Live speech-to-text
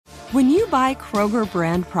When you buy Kroger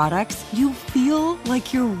brand products, you feel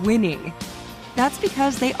like you're winning. That's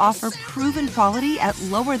because they offer proven quality at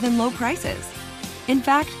lower than low prices. In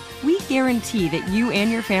fact, we guarantee that you and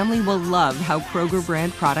your family will love how Kroger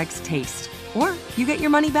brand products taste, or you get your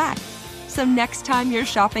money back. So next time you're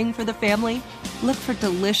shopping for the family, look for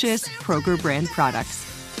delicious Kroger brand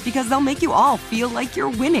products, because they'll make you all feel like you're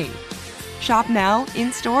winning. Shop now,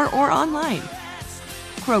 in-store, or online.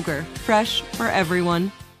 Kroger, fresh for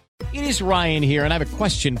everyone. It is Ryan here, and I have a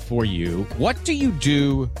question for you. What do you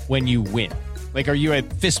do when you win? Like, are you a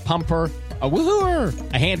fist pumper, a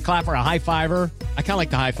woohooer, a hand clapper, a high fiver? I kind of like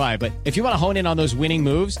the high five, but if you want to hone in on those winning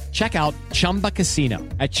moves, check out Chumba Casino.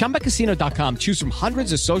 At ChumbaCasino.com, choose from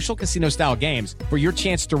hundreds of social casino-style games for your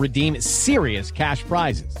chance to redeem serious cash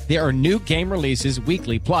prizes. There are new game releases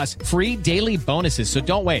weekly, plus free daily bonuses. So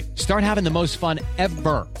don't wait. Start having the most fun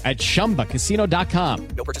ever at ChumbaCasino.com.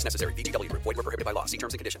 No purchase necessary. VGW. Void where prohibited by law. See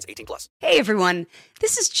terms and conditions. 18+. Hey everyone,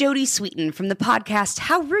 this is Jody Sweeten from the podcast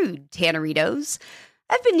How Rude, Tanneritos.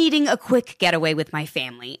 I've been needing a quick getaway with my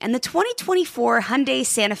family, and the 2024 Hyundai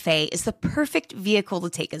Santa Fe is the perfect vehicle to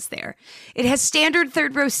take us there. It has standard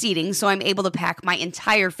third-row seating, so I'm able to pack my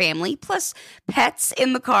entire family, plus pets,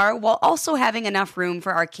 in the car, while also having enough room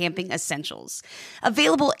for our camping essentials.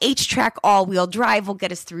 Available H-Track all-wheel drive will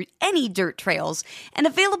get us through any dirt trails, and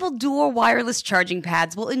available dual wireless charging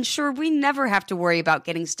pads will ensure we never have to worry about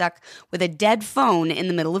getting stuck with a dead phone in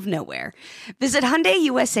the middle of nowhere. Visit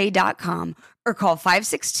HyundaiUSA.com or call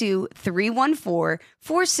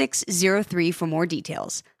 562-314-4603 for more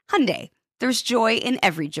details. Hyundai, there's joy in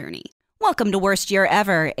every journey. Welcome to Worst Year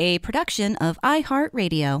Ever, a production of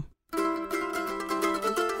iHeartRadio.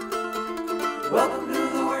 Welcome to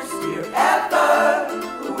the worst year ever.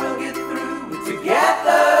 We'll get through it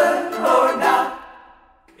together or not.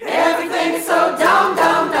 Everything's so dumb,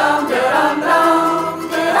 dumb, dumb, dumb, dumb,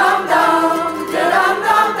 dumb, dumb, dumb,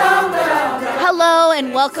 dumb, dumb. Hello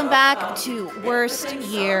and welcome back to Worst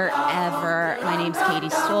Year Ever. My name's Katie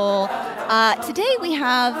Stoll. Today we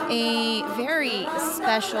have a very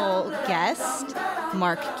special guest,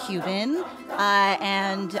 Mark Cuban.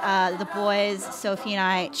 And the boys, Sophie and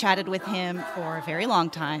I, chatted with him for a very long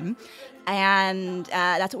time. And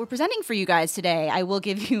that's what we're presenting for you guys today. I will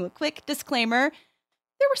give you a quick disclaimer.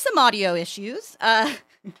 There were some audio issues,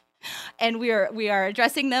 and we are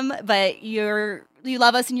addressing them, but you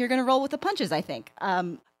love us and you're going to roll with the punches, I think.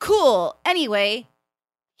 Cool. Anyway,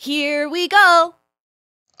 here we go.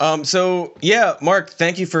 So, yeah, Mark,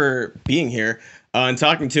 thank you for being here and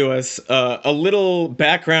talking to us. A little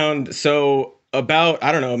background. So about,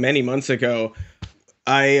 I don't know, many months ago,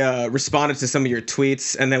 I responded to some of your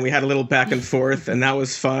tweets, and then we had a little back and forth, and that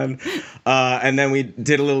was fun. And then we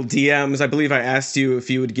did a little DMs. I believe I asked you if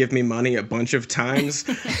you would give me money a bunch of times.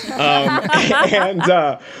 And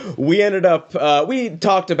we ended up, we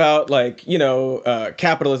talked about, like,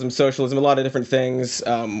 capitalism, socialism, a lot of different things,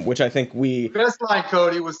 which I think we... Best line,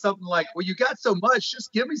 Cody, was something like, well, you got so much,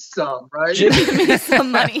 just give me some, right? Give me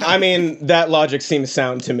some money. I mean, that logic seems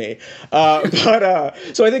sound to me.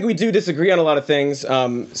 So I think we do disagree on a lot of things.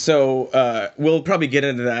 So we'll probably get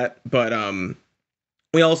into that, but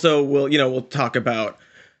we also we'll talk about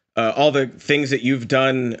all the things that you've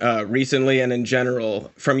done recently and in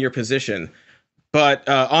general from your position. But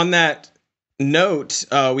on that note,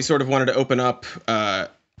 we sort of wanted to open up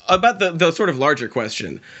about the sort of larger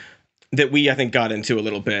question that we, I think, got into a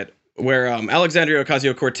little bit, where Alexandria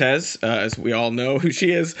Ocasio-Cortez, as we all know who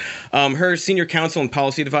she is, her senior counsel and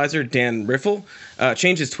policy advisor, Dan Riffle,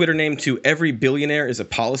 changed his Twitter name to Every Billionaire is a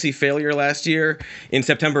Policy Failure last year. In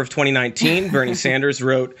September of 2019, Bernie Sanders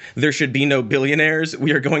wrote, "There should be no billionaires.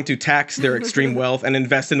 We are going to tax their extreme wealth and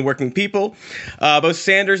invest in working people." Both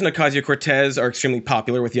Sanders and Ocasio-Cortez are extremely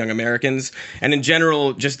popular with young Americans. And in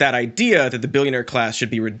general, just that idea that the billionaire class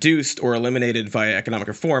should be reduced or eliminated via economic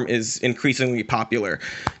reform is increasingly popular.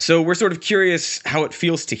 So we're sort of curious how it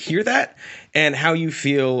feels to hear that, and how you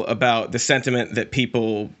feel about the sentiment that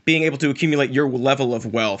people being able to accumulate your level of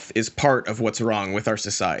wealth is part of what's wrong with our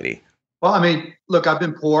society. Well, I mean, look, I've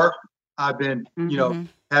been poor. I've been,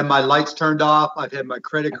 had my lights turned off. I've had my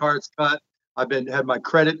credit cards cut. Had my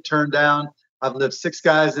credit turned down. I've lived 6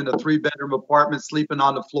 guys in a 3-bedroom apartment, sleeping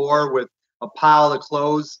on the floor with a pile of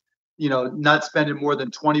clothes, not spending more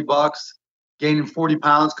than $20, gaining 40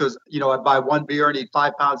 pounds because, I buy 1 beer and eat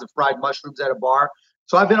 5 pounds of fried mushrooms at a bar.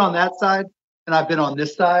 So I've been on that side. And I've been on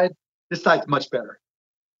this side. This side's much better.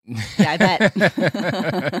 Yeah, I bet.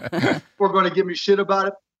 We're going to give me shit about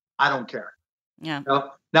it. I don't care. Yeah.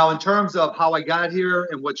 Now, in terms of how I got here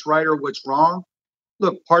and what's right or what's wrong,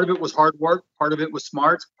 look, part of it was hard work. Part of it was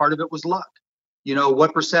smarts. Part of it was luck.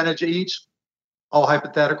 What percentage of each? all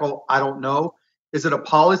hypothetical. I don't know. Is it a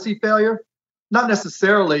policy failure? Not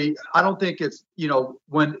necessarily. I don't think it's,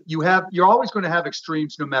 when you're always going to have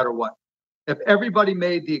extremes no matter what. If everybody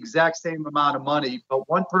made the exact same amount of money, but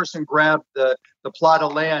one person grabbed the plot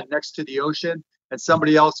of land next to the ocean and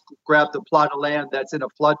somebody else grabbed the plot of land that's in a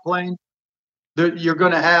floodplain, you're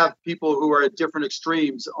going to have people who are at different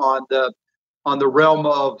extremes on the realm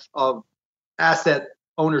of asset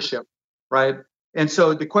ownership, right? And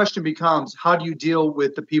so the question becomes, how do you deal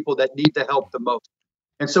with the people that need the help the most?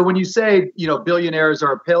 And so when you say, billionaires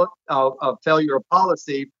are a failure of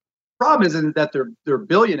policy, the problem isn't that they're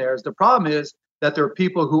billionaires. The problem is that there are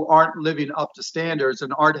people who aren't living up to standards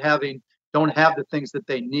and don't have the things that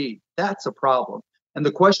they need. That's a problem. And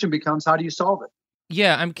the question becomes, how do you solve it?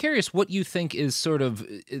 Yeah, I'm curious what you think is sort of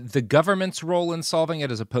the government's role in solving it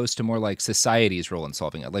as opposed to more like society's role in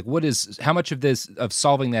solving it. Like how much of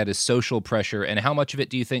solving that is social pressure, and how much of it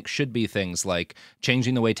do you think should be things like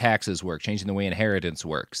changing the way taxes work, changing the way inheritance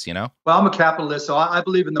works, Well, I'm a capitalist, so I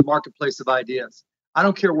believe in the marketplace of ideas. I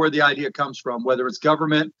don't care where the idea comes from, whether it's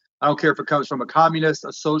government. I don't care if it comes from a communist,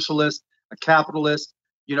 a socialist, a capitalist.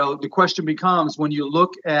 The question becomes, when you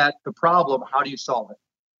look at the problem, how do you solve it?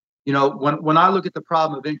 When I look at the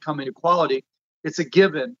problem of income inequality, it's a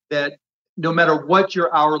given that no matter what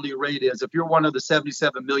your hourly rate is, if you're one of the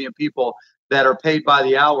 77 million people that are paid by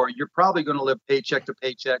the hour, you're probably going to live paycheck to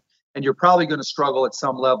paycheck, and you're probably going to struggle at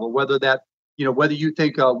some level, whether you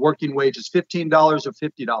think a working wage is $15 or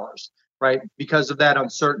 $50, right? Because of that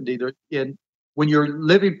uncertainty. When you're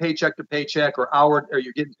living paycheck to paycheck or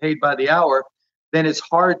you're getting paid by the hour, then it's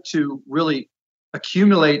hard to really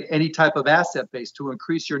accumulate any type of asset base to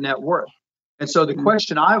increase your net worth. And so the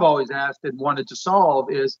question I've always asked and wanted to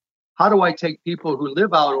solve is, how do I take people who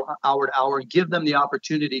live hour to hour and give them the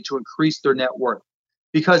opportunity to increase their net worth?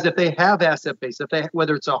 Because if they have asset base,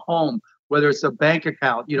 whether it's a home, whether it's a bank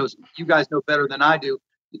account, you guys know better than I do,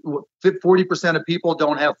 40% of people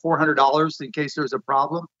don't have $400 in case there's a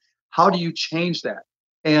problem. How do you change that?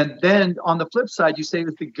 And then on the flip side, you say,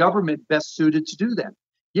 is the government best suited to do that?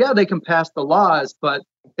 Yeah, they can pass the laws, but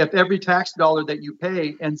if every tax dollar that you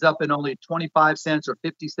pay ends up in only 25 cents or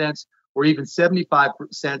 50 cents or even 75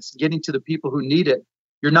 cents getting to the people who need it,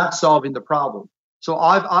 you're not solving the problem. So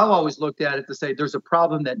I've always looked at it to say, there's a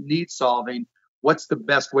problem that needs solving. What's the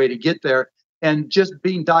best way to get there? And just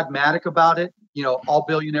being dogmatic about it, all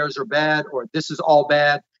billionaires are bad, or this is all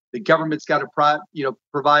bad. The government's got to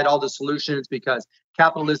provide all the solutions because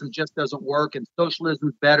capitalism just doesn't work, and socialism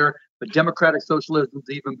is better, but democratic socialism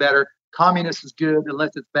is even better. Communist is good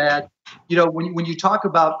unless it's bad. When you talk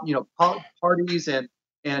about parties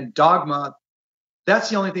and dogma, that's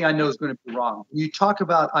the only thing I know is going to be wrong. When you talk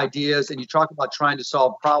about ideas and you talk about trying to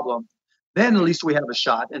solve problems, then at least we have a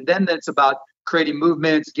shot. And then it's about creating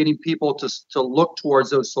movements, getting people to look towards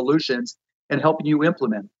those solutions and helping you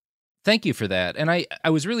implement. Thank you for that. And I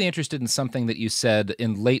was really interested in something that you said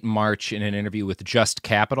in late March in an interview with Just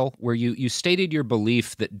Capital, where you stated your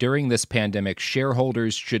belief that during this pandemic,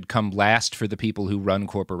 shareholders should come last for the people who run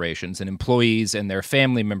corporations, and employees and their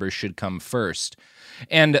family members should come first.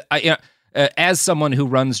 And as someone who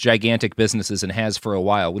runs gigantic businesses and has for a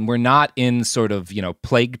while, when we're not in sort of,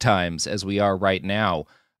 plague times as we are right now,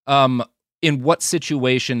 in what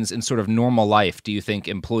situations in sort of normal life do you think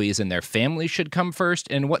employees and their families should come first?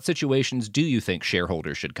 And in what situations do you think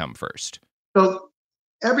shareholders should come first? So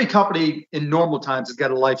every company in normal times has got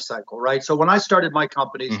a life cycle, right? So when I started my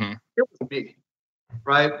companies, it was me,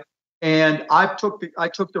 right? And I took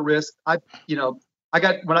the risk. When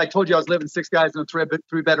I told you I was living 6 guys in a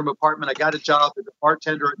three-bedroom apartment, I got a job as a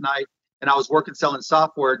bartender at night, and I was working selling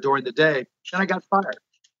software during the day. Then I got fired.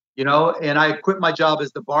 And I quit my job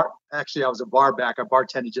as the bar. Actually, I was a bar back. I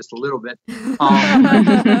bartended just a little bit.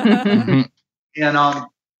 I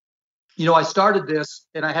started this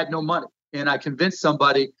and I had no money. And I convinced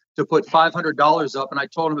somebody to put $500 up. And I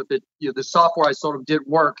told them if the software I sold them didn't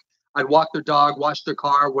work, I'd walk their dog, wash their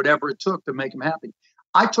car, whatever it took to make them happy.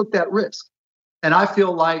 I took that risk. And I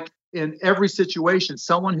feel like in every situation,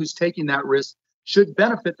 someone who's taking that risk should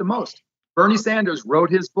benefit the most. Bernie Sanders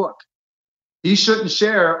wrote his book. He shouldn't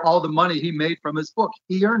share all the money he made from his book.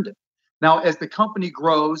 He earned it. Now, as the company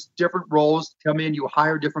grows, different roles come in, you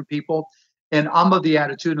hire different people. And I'm of the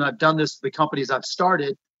attitude, and I've done this with the companies I've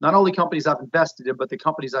started, not only companies I've invested in, but the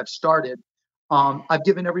companies I've started, I've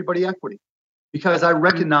given everybody equity. Because I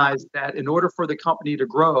recognize that in order for the company to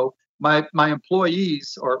grow, my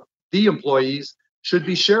employees or the employees should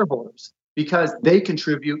be shareholders because they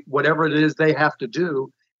contribute whatever it is they have to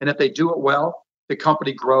do. And if they do it well, the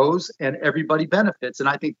company grows and everybody benefits. And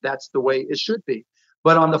I think that's the way it should be.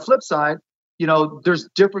 But on the flip side, there's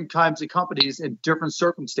different kinds of companies in different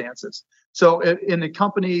circumstances. So in a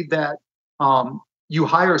company that you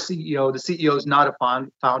hire a CEO, the CEO is not a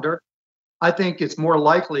founder. I think it's more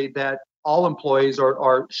likely that all employees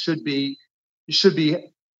should be.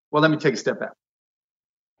 Well, let me take a step back.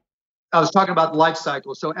 I was talking about the life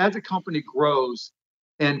cycle. So as a company grows,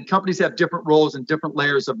 and companies have different roles and different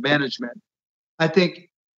layers of management, I think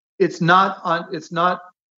it's not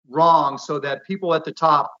wrong so that people at the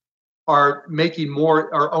top are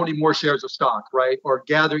owning more shares of stock, right? Or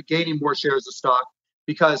gaining more shares of stock,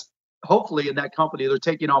 because hopefully in that company, they're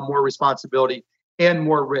taking on more responsibility and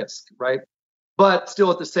more risk, right? But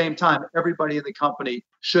still at the same time, everybody in the company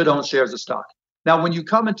should own shares of stock. Now, when you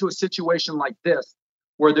come into a situation like this,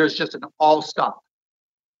 where there's just an all stop,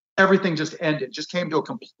 everything just ended, just came to a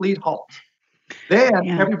complete halt, then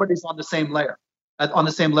everybody's on the same on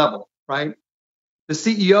the same level, right? The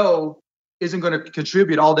CEO isn't going to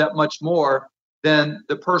contribute all that much more than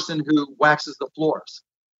the person who waxes the floors,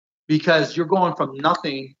 because you're going from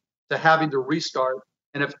nothing to having to restart.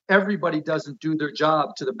 And if everybody doesn't do their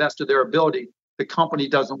job to the best of their ability, the company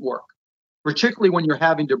doesn't work, particularly when you're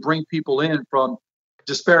having to bring people in from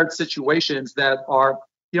disparate situations that are,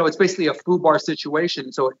 it's basically a FUBAR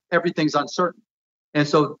situation. So everything's uncertain. And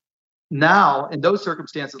so now in those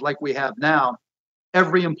circumstances, like we have now,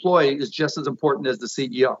 every employee is just as important as the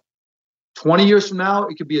CEO. 20 years from now,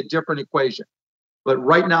 it could be a different equation. But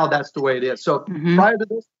right now, that's the way it is. So prior to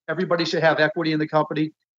this, everybody should have equity in the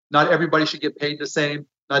company. Not everybody should get paid the same.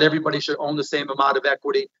 Not everybody should own the same amount of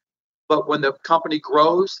equity. But when the company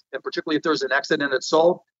grows, and particularly if there's an exit and it's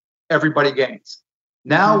sold, everybody gains.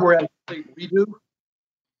 Now we're at a redo.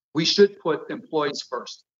 We should put employees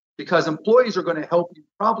first, because employees are going to help you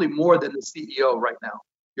probably more than the CEO right now.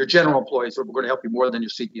 Your general employees are going to help you more than your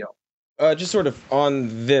CEO. Just sort of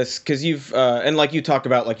on this, because you've and like you talked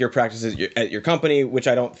about like your practices at your company, which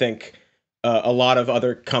I don't think a lot of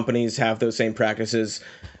other companies have those same practices.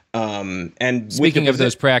 And speaking of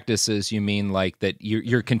those practices, you mean like that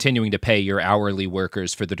you're continuing to pay your hourly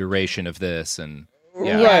workers for the duration of this, and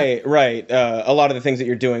right. A lot of the things that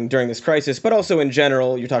you're doing during this crisis, but also in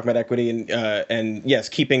general, you're talking about equity and yes,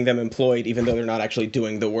 keeping them employed even though they're not actually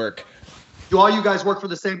doing the work. Do all you guys work for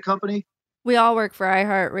the same company? We all work for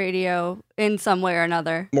iHeartRadio in some way or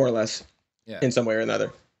another. More or less, in some way or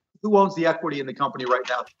another. Who owns the equity in the company right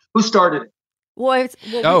now? Who started it?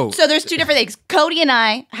 So there's two different things. Cody and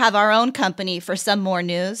I have our own company for Some More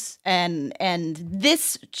News, and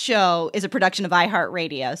this show is a production of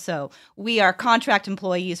iHeartRadio. So we are contract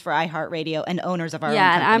employees for iHeartRadio and owners of our own company.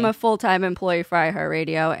 Yeah, and I'm a full-time employee for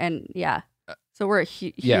iHeartRadio, and so we're a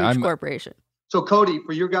huge corporation. So Cody,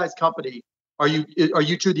 for your guys' company, are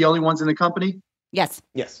you two the only ones in the company? Yes.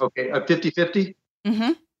 Okay, 50-50?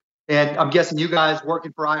 Mm-hmm. And I'm guessing you guys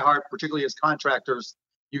working for iHeart, particularly as contractors,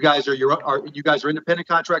 you guys are independent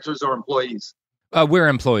contractors or employees? We're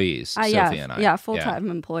employees, Sophie and I. Yeah,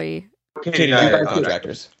 full-time employee. Katie and I are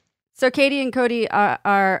contractors. So Katie and Cody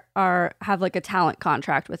have like a talent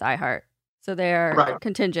contract with iHeart. So they're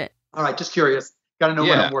contingent. All right, just curious. Got to know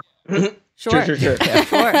what I'm working. Sure. Sure.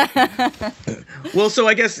 Well, so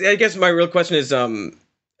I guess my real question is,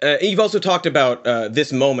 you've also talked about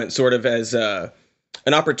this moment sort of as an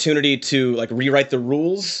opportunity to like rewrite the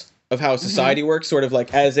rules of how society works, sort of like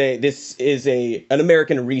this is an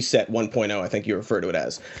American reset 1.0, I think you refer to it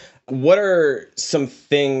as. What are some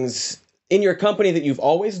things in your company that you've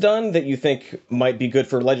always done that you think might be good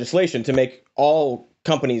for legislation to make all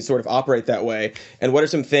companies sort of operate that way? And what are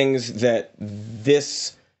some things that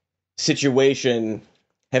this situation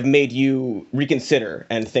have made you reconsider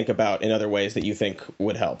and think about in other ways that you think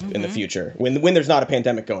would help in the future when there's not a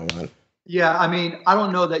pandemic going on? Yeah, I mean, I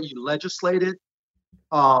don't know that you legislate it,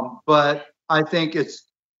 but I think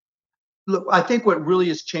I think what really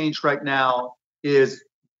has changed right now is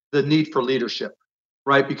the need for leadership,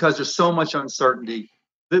 right? Because there's so much uncertainty.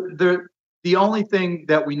 The only thing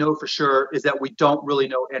that we know for sure is that we don't really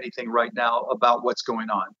know anything right now about what's going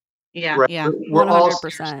on. Yeah, right? yeah. We're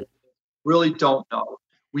 100%. Really don't know.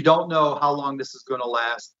 We don't know how long this is going to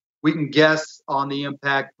last. We can guess on the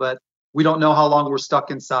impact, but we don't know how long we're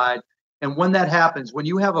stuck inside. And when that happens, when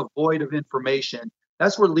you have a void of information,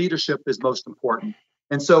 that's where leadership is most important.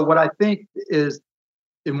 And so what I think is,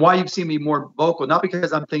 and why you've seen me more vocal, not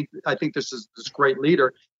because I think this is this great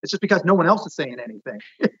leader, it's just because no one else is saying anything.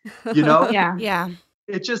 Yeah.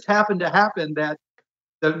 It just happened to happen that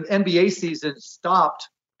the NBA season stopped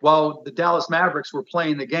while the Dallas Mavericks were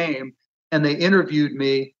playing the game, and they interviewed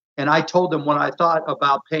me, and I told them what I thought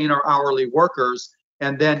about paying our hourly workers.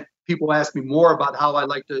 And then people asked me more about how I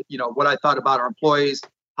like to, what I thought about our employees,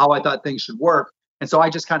 how I thought things should work. And so I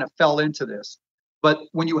just kind of fell into this. But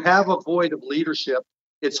when you have a void of leadership,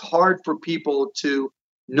 it's hard for people to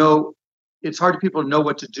know. It's hard for people to know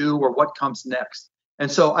what to do or what comes next. And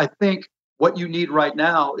so I think what you need right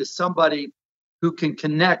now is somebody who can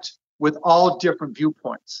connect with all different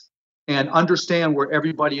viewpoints and understand where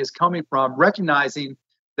everybody is coming from, recognizing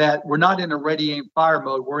that we're not in a ready, aim, fire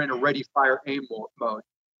mode. We're in a ready, fire, aim mode.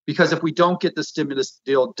 Because if we don't get the stimulus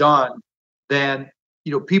deal done, then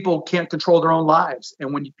people can't control their own lives.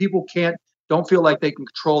 And when people don't feel like they can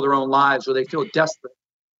control their own lives, or they feel desperate,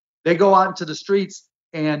 they go out into the streets,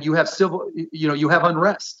 and you have you have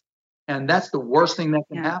unrest. And that's the worst thing that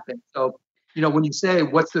can happen. So, when you say,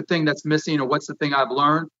 what's the thing that's missing, or what's the thing I've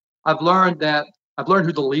learned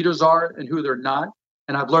who the leaders are and who they're not.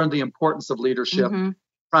 And I've learned the importance of leadership,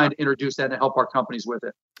 trying to introduce that and help our companies with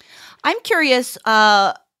it. I'm curious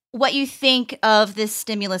what you think of this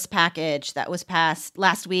stimulus package that was passed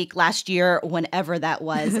last week, last year, whenever that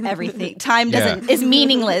was. Everything time is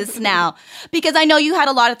meaningless now, because I know you had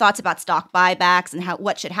a lot of thoughts about stock buybacks and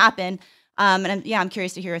what should happen. I'm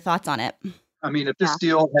curious to hear your thoughts on it. I mean, if this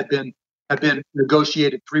deal had been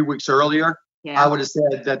negotiated 3 weeks earlier, I would have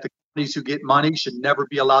said that the companies who get money should never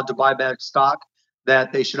be allowed to buy back stock,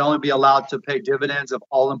 that they should only be allowed to pay dividends if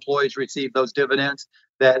all employees receive those dividends,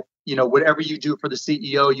 that, whatever you do for the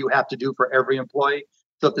CEO, you have to do for every employee.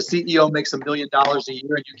 So if the CEO makes $1 million a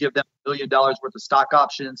year and you give them $1 million worth of stock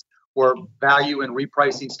options or value and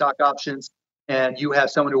repricing stock options, and you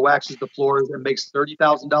have someone who waxes the floors and makes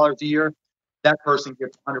 $30,000 a year, that person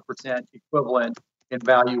gets 100% equivalent in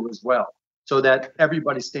value as well, so that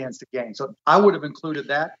everybody stands to gain. So I would have included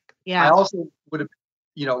that. I also would have,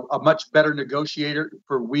 a much better negotiator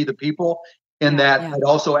for we the people, in that I'd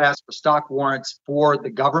also ask for stock warrants for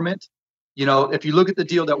the government. If you look at the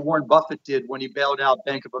deal that Warren Buffett did when he bailed out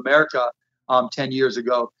Bank of America 10 years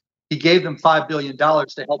ago, he gave them $5 billion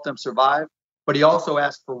to help them survive. But he also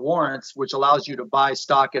asked for warrants, which allows you to buy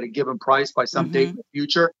stock at a given price by some date in the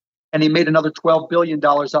future. And he made another $12 billion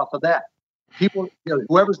off of that. People,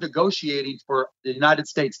 whoever's negotiating for the United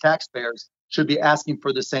States taxpayers should be asking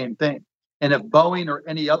for the same thing. And if Boeing or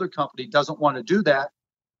any other company doesn't want to do that,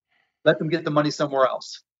 let them get the money somewhere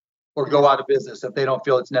else or go out of business if they don't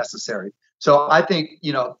feel it's necessary. So I think,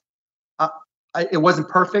 it wasn't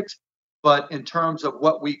perfect, but in terms of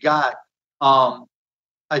what we got,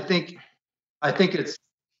 I think it's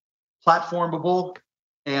platformable,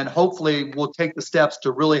 and hopefully we'll take the steps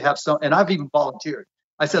to really have some. And I've even volunteered.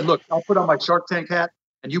 I said, look, I'll put on my Shark Tank hat,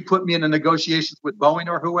 and you put me in the negotiations with Boeing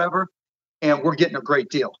or whoever, and we're getting a great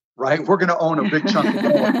deal, right? We're going to own a big chunk of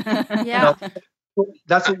Boeing.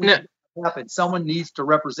 That's what we happen. Someone needs to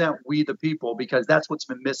represent we the people, because that's what's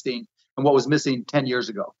been missing and what was missing 10 years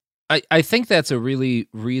ago. I think that's a really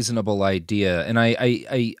reasonable idea. And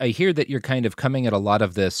I hear that you're kind of coming at a lot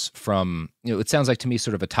of this from, it sounds like to me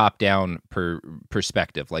sort of a top-down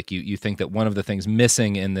perspective. Like you think that one of the things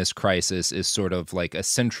missing in this crisis is sort of like a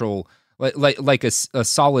central, like a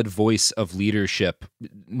solid voice of leadership,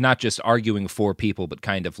 not just arguing for people, but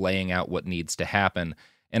kind of laying out what needs to happen.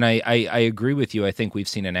 And I agree with you. I think we've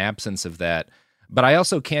seen an absence of that. But I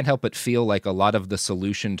also can't help but feel like a lot of the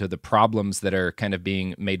solution to the problems that are kind of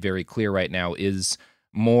being made very clear right now is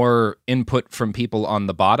more input from people on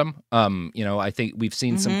the bottom. I think we've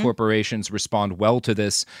seen some corporations respond well to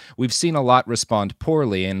this. We've seen a lot respond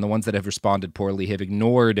poorly, and the ones that have responded poorly have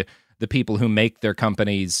ignored the people who make their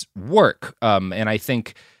companies work. And I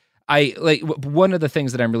think one of the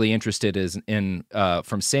things that I'm really interested in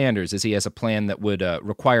from Sanders is he has a plan that would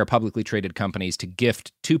require publicly traded companies to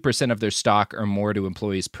gift 2% of their stock or more to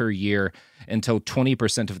employees per year until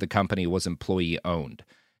 20% of the company was employee owned.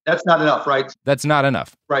 That's not enough, right? That's not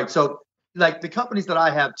enough. Right. So like the companies that I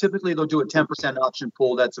have, typically they'll do a 10% option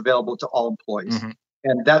pool that's available to all employees.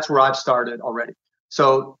 And that's where I've started already.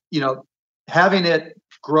 So, having it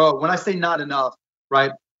grow, when I say not enough,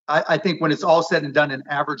 right? I think when it's all said and done and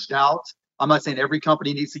averaged out, I'm not saying every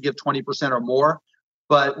company needs to give 20% or more,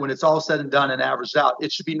 but when it's all said and done and averaged out,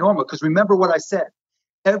 it should be normal. Because remember what I said,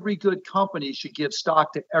 every good company should give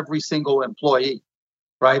stock to every single employee,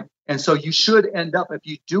 right? And so you should end up, if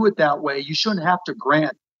you do it that way, you shouldn't have to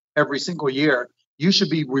grant every single year. You should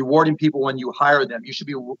be rewarding people when you hire them. You should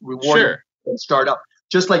be rewarding and start up,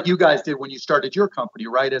 just like you guys did when you started your company,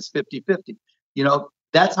 right? As 50-50,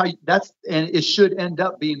 and it should end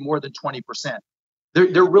up being more than 20%.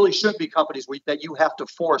 There really shouldn't be companies that you have to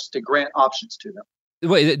force to grant options to them.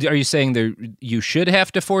 Wait, are you saying you should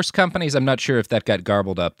have to force companies? I'm not sure if that got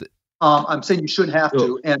garbled up. I'm saying you shouldn't have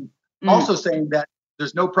to. And also saying that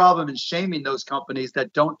there's no problem in shaming those companies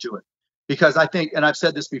that don't do it. Because I think, and I've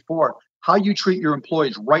said this before, how you treat your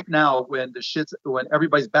employees right now when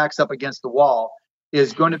everybody's backs up against the wall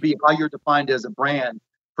is going to be how you're defined as a brand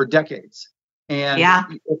for decades. And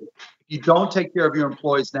if you don't take care of your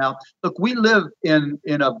employees now, look, we live in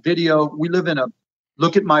a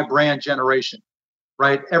look at my brand generation,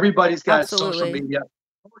 right? Everybody's got social media.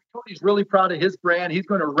 Cody's really proud of his brand. He's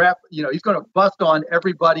going to he's going to bust on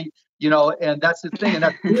everybody, and that's his thing. And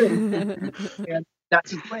that's good. And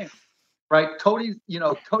that's his brand, right? Cody's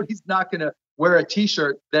not going to wear a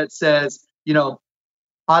t-shirt that says,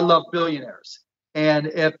 I love billionaires. And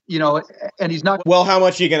if, and he's not. Well, how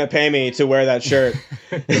much are you going to pay me to wear that shirt?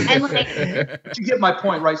 But you get my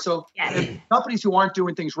point, right? So companies who aren't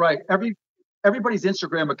doing things right, everybody's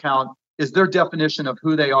Instagram account is their definition of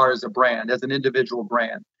who they are as a brand, as an individual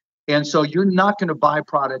brand. And so you're not going to buy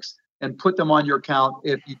products and put them on your account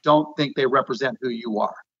if you don't think they represent who you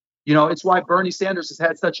are. It's why Bernie Sanders has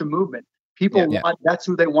had such a movement. People that's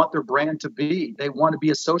who they want their brand to be. They want to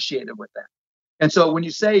be associated with that. And so when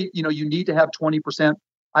you say, you need to have 20%,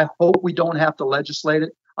 I hope we don't have to legislate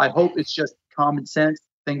it. I hope it's just common sense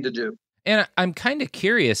thing to do. And I'm kind of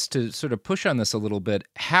curious to sort of push on this a little bit.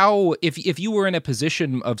 How, if you were in a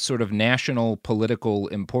position of sort of national political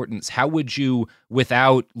importance, how would you,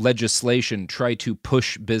 without legislation, try to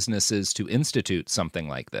push businesses to institute something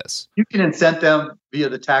like this? You can incent them via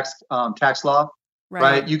the tax law,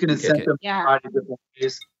 right? You can incent them in a variety of different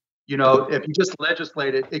ways. If you just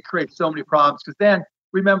legislate it, it creates so many problems. Because then,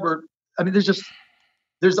 remember, I mean,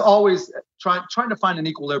 there's always trying to find an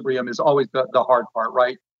equilibrium is always the hard part,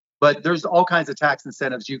 right? But there's all kinds of tax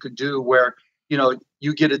incentives you can do where,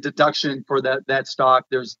 you get a deduction for that stock.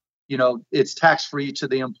 There's, it's tax free to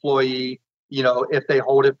the employee, if they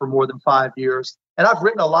hold it for more than 5 years. And I've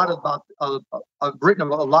written a lot about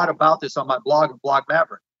this on my blog, Blog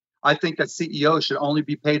Maverick. I think that CEOs should only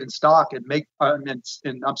be paid in stock and I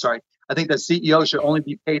think that CEOs should only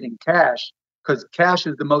be paid in cash because cash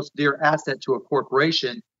is the most dear asset to a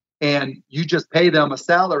corporation. And you just pay them a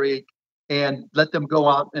salary and let them go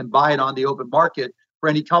out and buy it on the open market for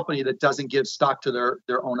any company that doesn't give stock to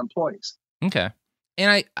their own employees. Okay.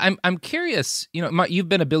 And I'm curious, you've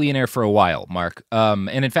been a billionaire for a while, Mark. And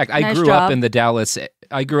in fact, I grew up in the Dallas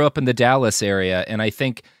area, and I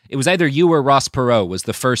think it was either you or Ross Perot was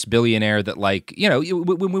the first billionaire that,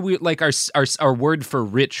 when we like our word for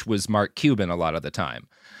rich was Mark Cuban a lot of the time.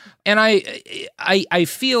 And I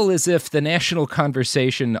feel as if the national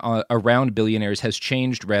conversation around billionaires has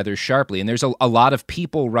changed rather sharply. And there's a lot of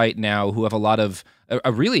people right now who have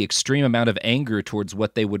a really extreme amount of anger towards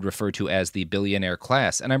what they would refer to as the billionaire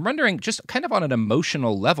class. And I'm wondering, just kind of on an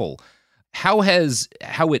emotional level, how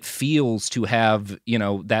it feels to have,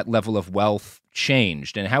 that level of wealth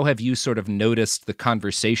changed? And how have you sort of noticed the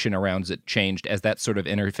conversation around it changed as that sort of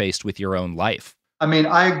interfaced with your own life? I mean,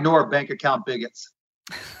 I ignore bank account bigots.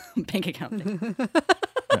 Bank account.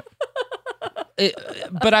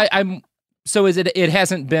 So is it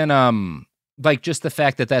hasn't been like just the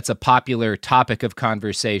fact that that's a popular topic of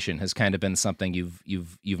conversation has kind of been something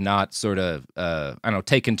you've not sort of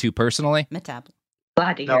taken too personally?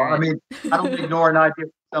 No, I mean, I don't ignore an idea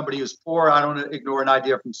from somebody who's poor. I don't ignore an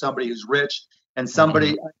idea from somebody who's rich, and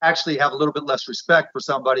somebody actually have a little bit less respect for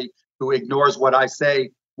somebody who ignores what I say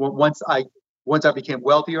once I became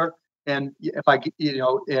wealthier. And if I,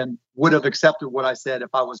 and would have accepted what I said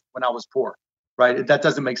when I was poor, right? That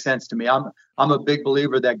doesn't make sense to me. I'm a big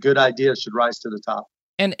believer that good ideas should rise to the top.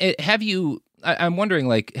 And I'm wondering,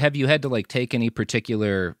 have you had to take any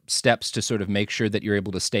particular steps to sort of make sure that you're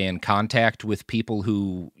able to stay in contact with people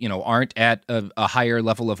who, aren't at a higher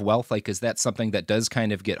level of wealth? Is that something that does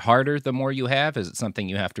kind of get harder the more you have? Is it something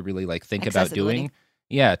you have to really think about doing?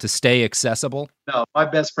 Yeah, to stay accessible? No, my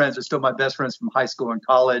best friends are still my best friends from high school and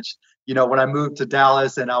college. When I moved to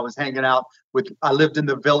Dallas and I was hanging out I lived in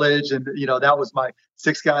the Village, and, that was my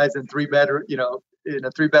 6 guys in 3-bedroom, in a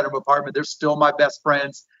 3-bedroom apartment. They're still my best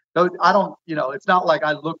friends. I don't, it's not like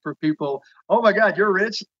I look for people, oh my God, you're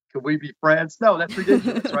rich, could we be friends? No, that's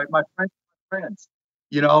ridiculous, right? My friends are my friends,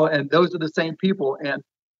 and those are the same people. And,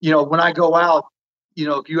 when I go out,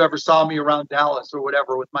 if you ever saw me around Dallas or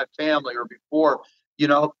whatever with my family or before,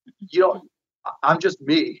 I'm just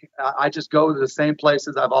me. I just go to the same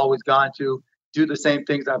places I've always gone to, do the same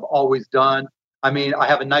things I've always done. I mean, I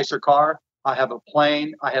have a nicer car. I have a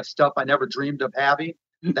plane. I have stuff I never dreamed of having.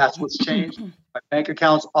 That's what's changed. My bank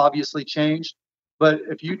accounts obviously changed. But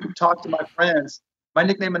if you talk to my friends, my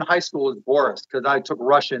nickname in high school is Boris because I took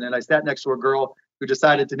Russian and I sat next to a girl who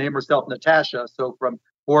decided to name herself Natasha. So from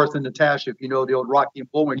Boris and Natasha, if you know the old Rocky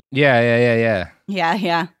and Bullwinkle. Yeah.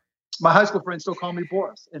 Yeah. My high school friends still call me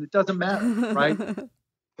Boris, and it doesn't matter, right?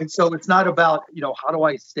 And so it's not about, how do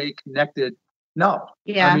I stay connected? No.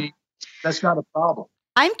 Yeah. I mean, that's not a problem.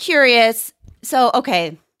 I'm curious. So,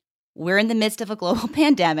 okay, we're in the midst of a global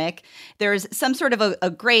pandemic. There's some sort of a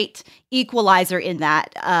great equalizer in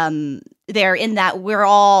that. In that we're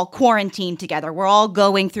all quarantined together. We're all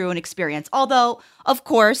going through an experience. Although, of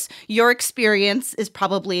course, your experience is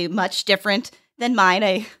probably much different than mine.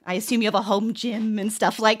 I assume you have a home gym and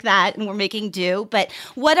stuff like that, and we're making do. But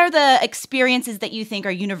what are the experiences that you think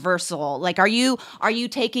are universal? Like, are you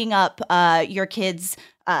taking up your kids'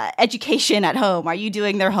 education at home? Are you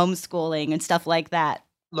doing their homeschooling and stuff like that?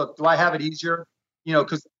 Look, do I have it easier?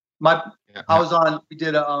 Because we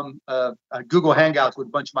did a Google Hangouts with a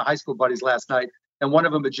bunch of my high school buddies last night, and one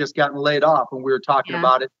of them had just gotten laid off, and we were talking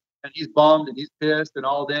about it, and he's bummed and he's pissed and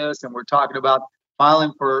all this, and we're talking about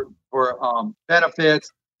filing for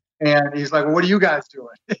benefits, and he's like, well, what are you guys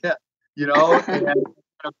doing? And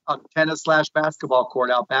a tennis/basketball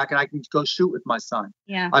court out back, and I can go shoot with my son.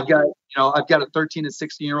 Yeah. I've got a 13 and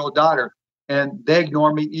 16-year-old daughter, and they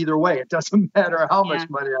ignore me either way. It doesn't matter how much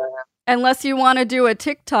money I have. Unless you want to do a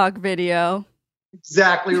TikTok video.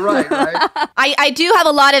 Exactly right. I do have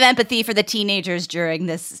a lot of empathy for the teenagers during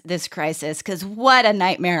this crisis, because what a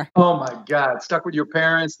nightmare. Oh my God. Stuck with your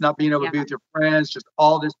parents, not being able to be with your friends, just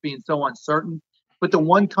all this being so uncertain. But the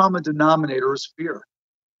one common denominator is fear.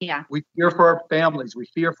 Yeah. We fear for our families. We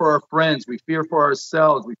fear for our friends. We fear for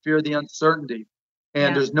ourselves. We fear the uncertainty.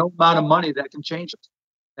 And there's no amount of money that can change us.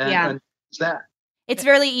 And it's that. It's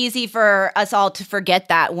really easy for us all to forget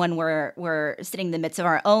that when we're sitting in the midst of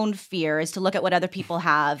our own fear, is to look at what other people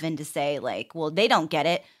have and to say, like, well, they don't get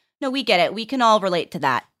it. No, we get it. We can all relate to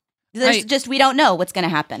that. There's we don't know what's going to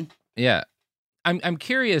happen. Yeah. I'm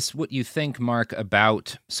curious what you think, Mark,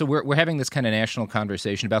 about, so we're having this kind of national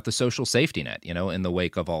conversation about the social safety net, in the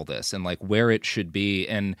wake of all this, and like where it should be.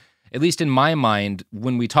 And at least in my mind,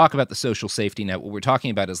 when we talk about the social safety net, what we're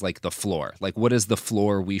talking about is like the floor. Like, what is the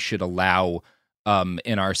floor we should allow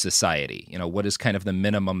in our society? What is kind of the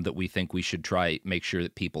minimum that we think we should make sure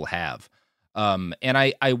that people have? And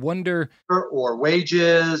I wonder, or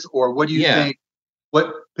wages, or what do you think?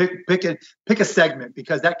 What pick a segment,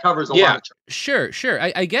 because that covers a lot of Sure.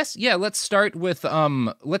 I guess let's start with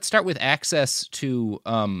access to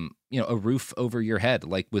a roof over your head,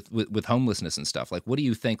 like with homelessness and stuff. Like, what do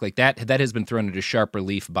you think? Like that has been thrown into sharp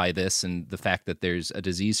relief by this and the fact that there's a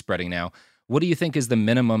disease spreading now. What do you think is the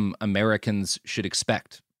minimum Americans should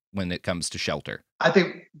expect when it comes to shelter? I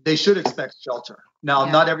think they should expect shelter. Now,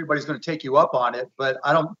 not everybody's going to take you up on it, but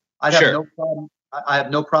I have no problem. I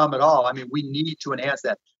have no problem at all. I mean, we need to enhance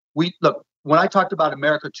that. When I talked about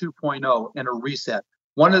America 2.0 and a reset,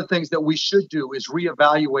 one of the things that we should do is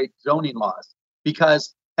reevaluate zoning laws,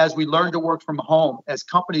 because as we learn to work from home, as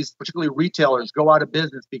companies, particularly retailers, go out of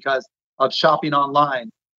business because of shopping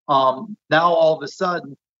online, now all of a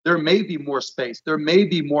sudden, there may be more space. There may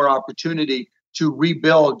be more opportunity to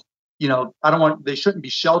rebuild. They shouldn't be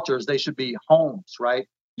shelters. They should be homes, right?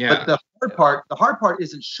 Yeah. But the hard part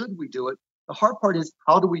isn't should we do it. The hard part is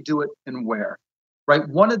how do we do it and where, right?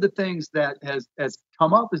 One of the things that has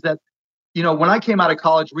come up is that, when I came out of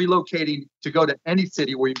college, relocating to go to any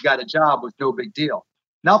city where you've got a job was no big deal.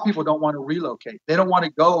 Now people don't want to relocate. They don't want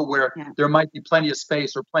to go where there might be plenty of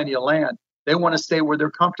space or plenty of land. They want to stay where they're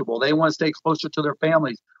comfortable. They want to stay closer to their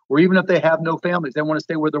families, or even if they have no families, they want to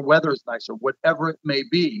stay where the weather is nice or whatever it may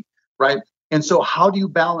be, right? And so how do you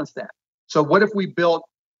balance that? So what if we built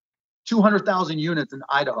 200,000 units in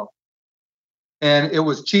Idaho, and it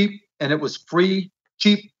was cheap and it was free,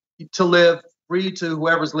 cheap to live, free to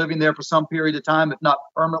whoever's living there for some period of time, if not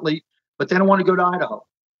permanently, but they don't want to go to Idaho?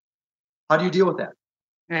 How do you deal with that?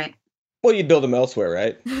 Right. Well, you build them elsewhere,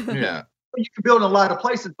 right? Yeah. You can build in a lot of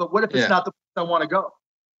places, but what if it's not the place I want to go?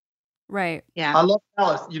 Right. Yeah. I love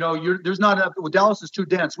Dallas. There's not enough. Well, Dallas is too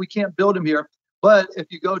dense. We can't build them here. But if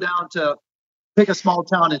you go down to pick a small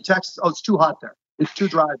town in Texas, it's too hot there. It's too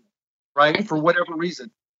dry, right? For whatever reason.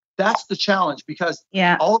 That's the challenge, because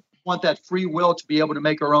all of us want that free will to be able to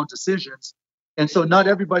make our own decisions. And so not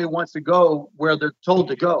everybody wants to go where they're told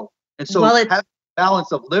to go. And so having a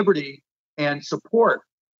balance of liberty and support,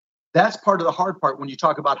 that's part of the hard part when you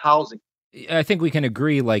talk about housing. I think we can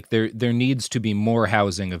agree, like, there needs to be more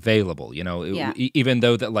housing available, even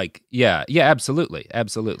though that, absolutely.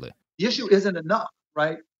 The issue isn't enough,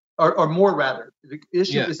 right? Or more rather, the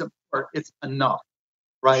issue isn't more, it's enough,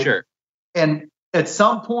 right? Sure. And at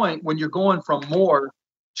some point when you're going from more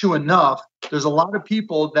to enough, there's a lot of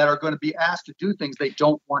people that are going to be asked to do things they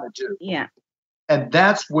don't want to do. Yeah. And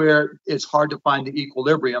that's where it's hard to find the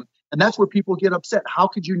equilibrium. And that's where people get upset. How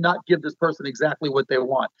could you not give this person exactly what they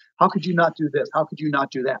want? How could you not do this? How could you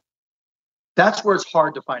not do that? That's where it's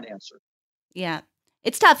hard to find answers. Yeah.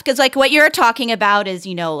 It's tough because like what you're talking about is,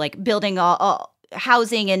 like building all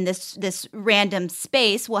housing in this random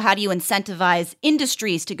space. Well, how do you incentivize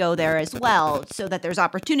industries to go there as well so that there's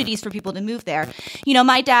opportunities for people to move there?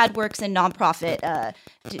 My dad works in nonprofit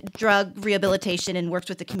drug rehabilitation and works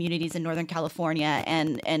with the communities in Northern California.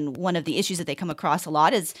 And one of the issues that they come across a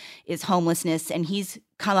lot is homelessness. And he's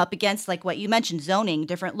come up against, like what you mentioned, zoning,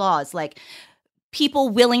 different laws, like people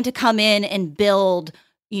willing to come in and build,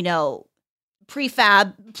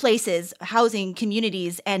 prefab places, housing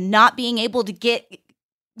communities, and not being able to get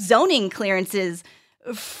zoning clearances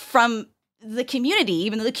from the community,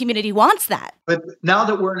 even though the community wants that. But now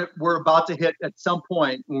that we're about to hit at some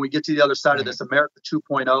point, when we get to the other side of this America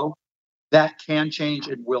 2.0, that can change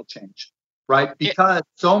and will change, right? Because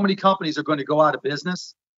so many companies are going to go out of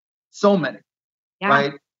business, so many,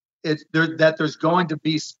 right? There's going to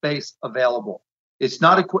be space available. It's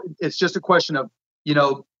just a question of,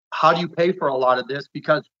 how do you pay for a lot of this?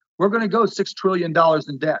 Because we're going to go $6 trillion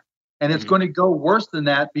in debt. And it's going to go worse than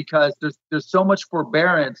that because there's so much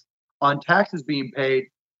forbearance on taxes being paid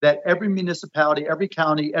that every municipality, every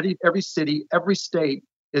county, every city, every state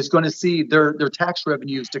is going to see their tax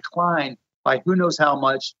revenues decline by who knows how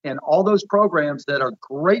much. And all those programs that are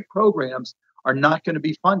great programs are not going to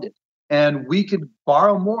be funded. And we could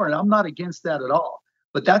borrow more. And I'm not against that at all.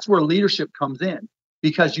 But that's where leadership comes in,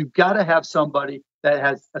 because you've got to have somebody that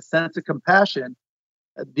has a sense of compassion,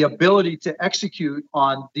 the ability to execute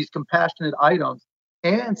on these compassionate items,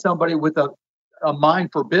 and somebody with a mind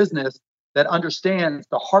for business that understands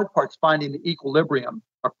the hard part's finding the equilibrium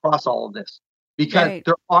across all of this. Because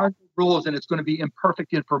there are no rules and it's going to be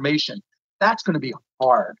imperfect information. That's going to be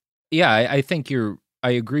hard. Yeah, I think I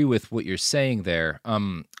agree with what you're saying there.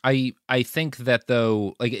 I think that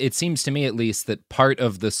though, like it seems to me at least that part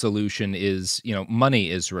of the solution is, money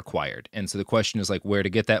is required. And so the question is like where to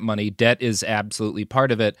get that money. Debt is absolutely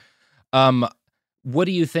part of it. What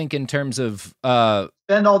do you think in terms of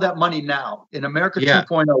spend all that money now in America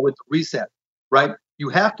 2.0 with the reset, right? You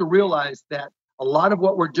have to realize that a lot of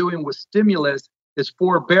what we're doing with stimulus is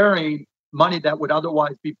forbearing money that would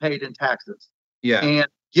otherwise be paid in taxes. Yeah. And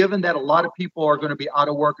given that a lot of people are going to be out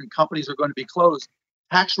of work and companies are going to be closed,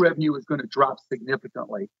 tax revenue is going to drop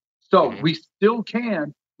significantly. So we still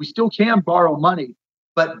can borrow money,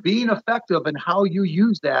 but being effective in how you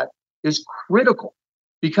use that is critical,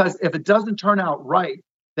 because if it doesn't turn out right,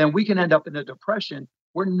 then we can end up in a depression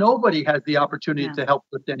where nobody has the opportunity to help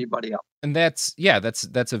lift anybody up. And that's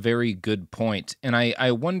a very good point. And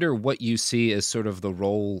I wonder what you see as sort of the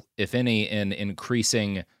role, if any, in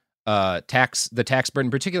increasing the tax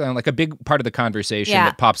burden, particularly on like a big part of the conversation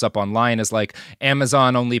that pops up online is like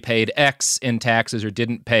Amazon only paid X in taxes or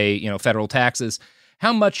didn't pay, federal taxes.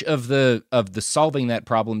 How much of the solving that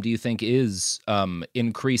problem do you think is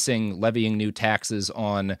levying new taxes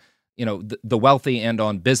on, the wealthy and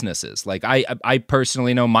on businesses? Like I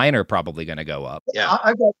personally know mine are probably going to go up. Yeah.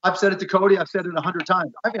 I've said it to Cody. I've said it 100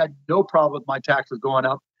 times. I've had no problem with my taxes going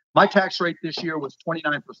up. My tax rate this year was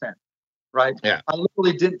 29%. Right. Yeah. I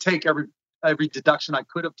literally didn't take every deduction I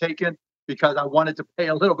could have taken because I wanted to pay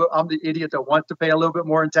a little bit. I'm the idiot that wants to pay a little bit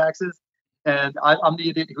more in taxes. And I'm the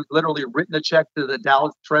idiot who's literally written a check to the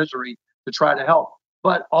Dallas Treasury to try to help.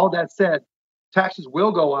 But all that said, taxes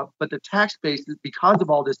will go up, but the tax base, because of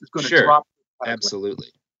all this, is going to drop. Absolutely.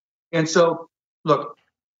 And so, look,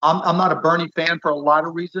 I'm not a Bernie fan for a lot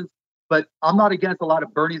of reasons, but I'm not against a lot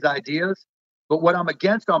of Bernie's ideas. But what I'm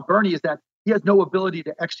against on Bernie is that he has no ability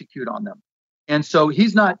to execute on them. And so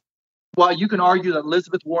he's not, while you can argue that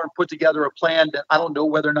Elizabeth Warren put together a plan that I don't know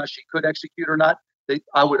whether or not she could execute or not,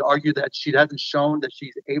 I would argue that she hasn't shown that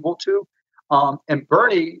she's able to. And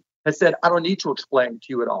Bernie has said, I don't need to explain to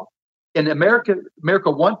you at all. In America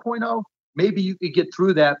 1.0, maybe you could get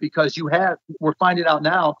through that because we're finding out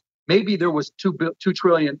now, maybe there was 2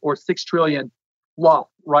 trillion or 6 trillion fluff,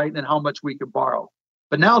 right? And how much we could borrow.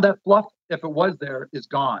 But now that fluff, if it was there, is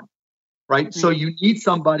gone. Right. Mm-hmm. So you need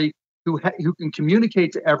somebody who can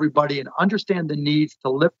communicate to everybody and understand the needs to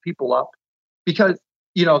lift people up, because,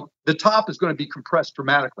 the top is going to be compressed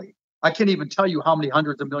dramatically. I can't even tell you how many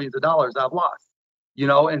hundreds of millions of dollars I've lost,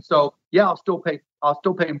 and so, I'll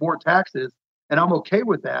still pay more taxes, and I'm OK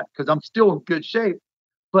with that because I'm still in good shape.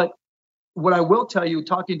 But what I will tell you,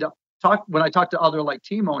 when I talk to other like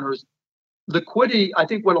team owners, liquidity, I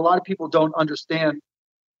think what a lot of people don't understand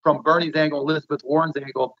from Bernie's angle, Elizabeth Warren's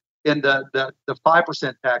angle, in the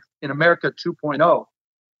 5% tax in America 2.0,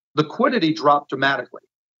 liquidity dropped dramatically.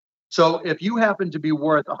 So if you happen to be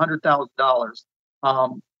worth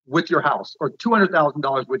 $100,000 with your house or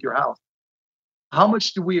 $200,000 with your house, how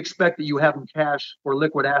much do we expect that you have in cash or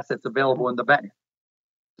liquid assets available in the bank?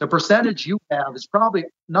 The percentage you have is probably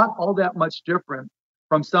not all that much different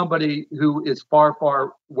from somebody who is far,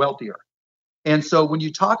 far wealthier. And so when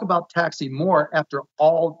you talk about taxing more after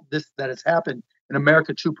all this that has happened in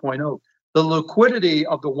America 2.0, the liquidity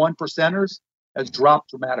of the one percenters has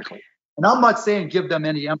dropped dramatically. And I'm not saying give them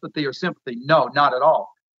any empathy or sympathy. No, not at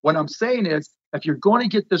all. What I'm saying is, if you're going to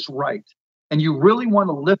get this right and you really want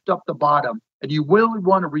to lift up the bottom and you really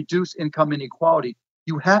want to reduce income inequality,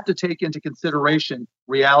 you have to take into consideration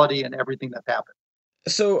reality and everything that's happened.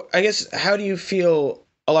 So I guess, how do you feel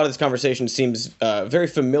a lot of this conversation seems very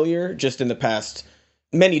familiar just in the past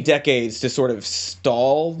many decades to sort of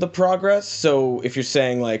stall the progress? So if you're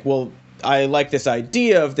saying like, well, I like this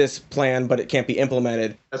idea of this plan, but it can't be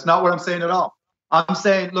implemented. That's not what I'm saying at all. I'm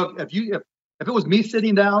saying, look, if it was me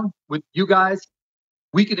sitting down with you guys,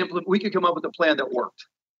 we could come up with a plan that worked,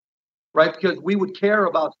 right? Because we would care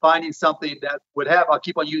about finding something that would have, I'll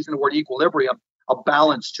keep on using the word equilibrium, a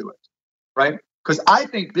balance to it, right? Because I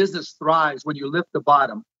think business thrives when you lift the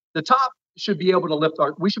bottom. The top should be able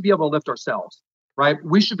to we should be able to lift ourselves, right?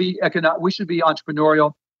 We should be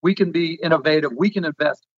entrepreneurial. We can be innovative. We can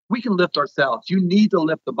invest. We can lift ourselves. You need to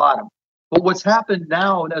lift the bottom. But what's happened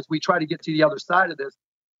now, and as we try to get to the other side of this,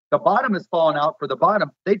 the bottom has fallen out for the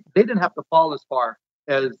bottom. They didn't have to fall as far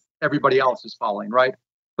as everybody else is falling, right?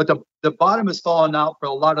 But the bottom has fallen out for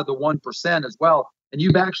a lot of the 1% as well. And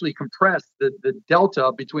you've actually compressed the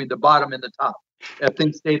delta between the bottom and the top. If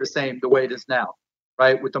things stay the same the way it is now,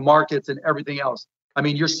 right? With the markets and everything else. I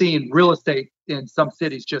mean, you're seeing real estate in some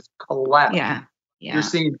cities just collapse. Yeah. You're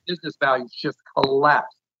seeing business values just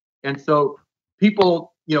collapse. And so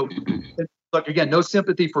people, look, again, no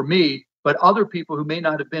sympathy for me, but other people who may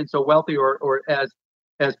not have been so wealthy or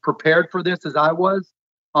as prepared for this as I was,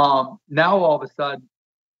 now all of a sudden,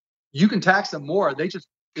 you can tax them more.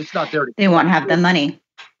 It's not there. They won't have the money.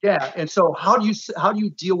 Yeah. And so how do you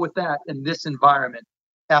deal with that in this environment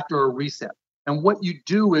after a reset? And what you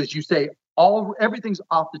do is you say everything's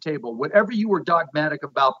off the table. Whatever you were dogmatic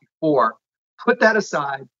about before, put that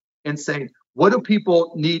aside and say, what do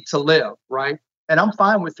people need to live, right? And I'm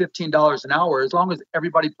fine with $15 an hour as long as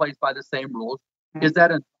everybody plays by the same rules.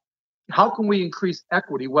 Mm-hmm. How can we increase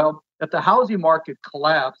equity? Well, if the housing market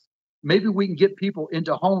collapses, maybe we can get people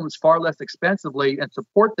into homes far less expensively and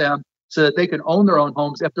support them so that they can own their own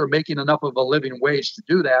homes if they're making enough of a living wage to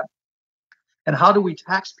do that. And how do we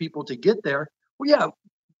tax people to get there? Well, yeah,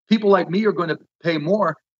 people like me are going to pay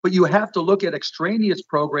more, but you have to look at extraneous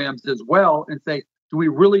programs as well and say, do we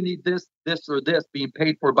really need this, or this being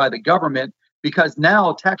paid for by the government? Because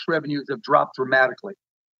now tax revenues have dropped dramatically.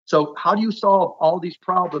 So how do you solve all these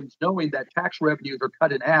problems knowing that tax revenues are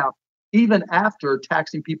cut in half, even after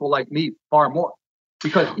taxing people like me far more?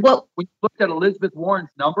 Because when you look at Elizabeth Warren's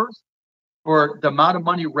numbers for the amount of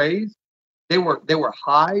money raised, they were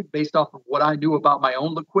high based off of what I knew about my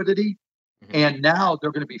own liquidity. Mm-hmm. And now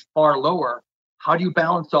they're going to be far lower. How do you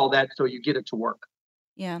balance all that so you get it to work?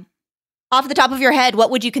 Yeah. Off the top of your head, what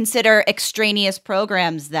would you consider extraneous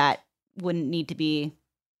programs that wouldn't need to be?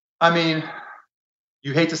 I mean,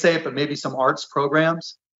 you hate to say it, but maybe some arts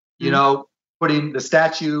programs, putting the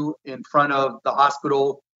statue in front of the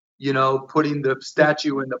hospital, putting the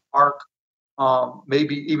statue in the park.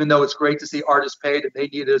 Maybe even though it's great to see artists paid and they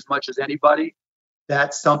need it as much as anybody,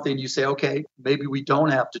 that's something you say, okay, maybe we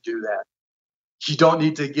don't have to do that. You don't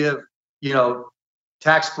need to give,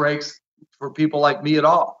 tax breaks for people like me at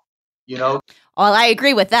all. Well, I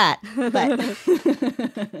agree with that. But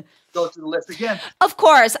go through the list again. Of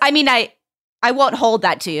course. I mean, I won't hold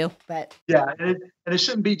that to you, but yeah, and it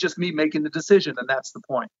shouldn't be just me making the decision, and that's the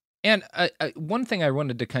point. And one thing I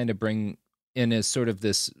wanted to kind of bring in is sort of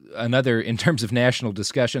another in terms of national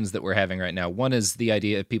discussions that we're having right now. One is the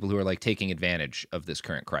idea of people who are like taking advantage of this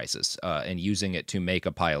current crisis and using it to make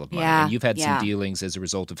a pile of money. Yeah, and you've had some dealings as a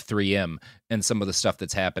result of 3M and some of the stuff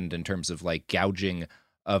that's happened in terms of like gouging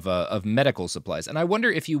of medical supplies. And I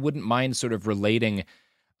wonder if you wouldn't mind sort of relating,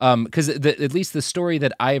 because at least the story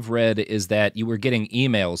that I've read is that you were getting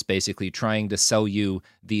emails basically trying to sell you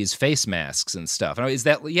these face masks and stuff. Is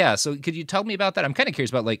that, so could you tell me about that? I'm kind of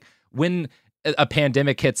curious about like when a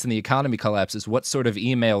pandemic hits and the economy collapses, what sort of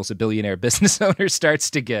emails a billionaire business owner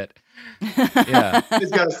starts to get. Yeah.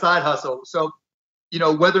 He's got a side hustle. So,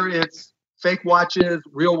 whether it's fake watches,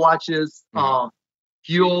 real watches,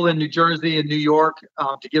 fuel in New Jersey and New York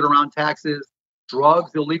to get around taxes,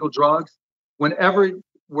 drugs, illegal drugs.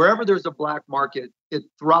 Wherever there's a black market, it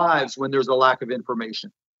thrives when there's a lack of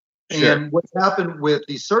information. Sure. And what's happened with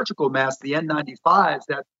these surgical masks, the N95s,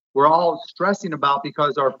 that we're all stressing about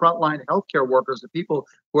because our frontline healthcare workers, the people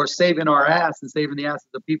who are saving our ass and saving the ass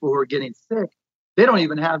of the people who are getting sick, they don't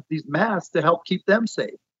even have these masks to help keep them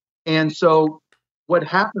safe. And so what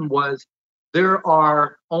happened was there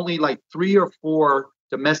are only like 3 or 4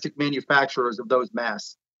 domestic manufacturers of those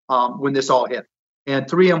masks when this all hit. And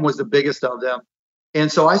 3M was the biggest of them.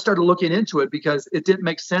 And so I started looking into it because it didn't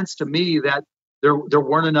make sense to me that there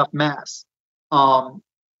weren't enough masks.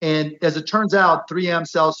 And as it turns out, 3M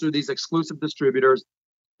sells through these exclusive distributors,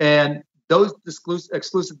 and those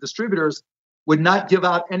exclusive distributors would not give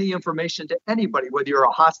out any information to anybody, whether you're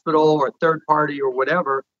a hospital or a third party or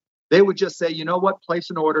whatever. They would just say, you know what, place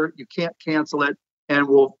an order, you can't cancel it, and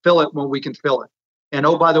we'll fill it when we can fill it. And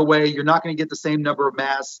oh, by the way, you're not going to get the same number of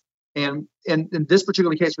masks. And in this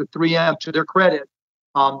particular case with 3M, to their credit,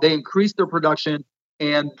 they increased their production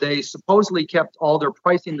and they supposedly kept all their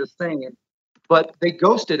pricing the same, but they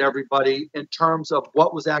ghosted everybody in terms of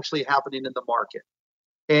what was actually happening in the market.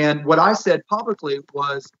 And what I said publicly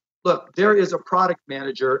was, look, there is a product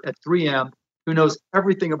manager at 3M who knows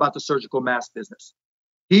everything about the surgical mask business.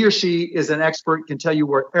 He or she is an expert, can tell you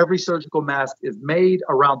where every surgical mask is made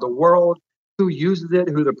around the world, who uses it,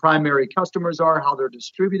 who the primary customers are, how they're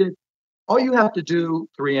distributed. All you have to do,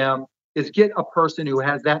 3M, is get a person who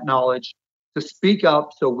has that knowledge to speak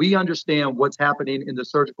up so we understand what's happening in the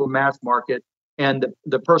surgical mask market and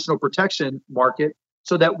the personal protection market,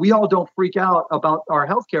 so that we all don't freak out about our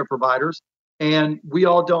healthcare providers. And we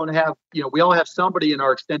all don't have, we all have somebody in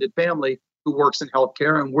our extended family who works in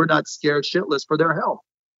healthcare, and we're not scared shitless for their health.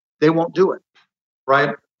 They won't do it,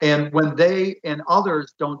 right? And when they and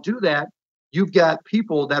others don't do that, you've got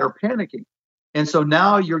people that are panicking. And so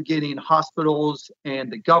now you're getting hospitals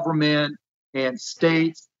and the government and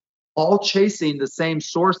states all chasing the same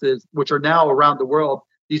sources, which are now around the world.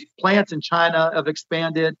 These plants in China have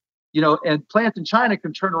expanded, and plants in China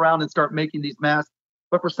can turn around and start making these masks.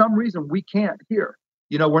 But for some reason, we can't here.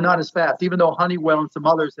 We're not as fast. Even though Honeywell and some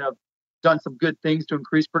others have done some good things to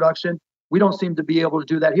increase production, we don't seem to be able to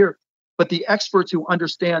do that here. But the experts who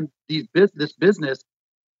understand this business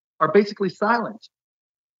are basically silent.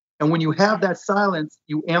 And when you have that silence,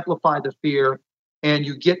 you amplify the fear, and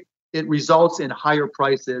it results in higher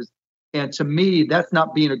prices. And to me, that's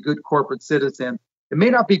not being a good corporate citizen. It may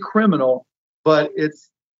not be criminal, but it's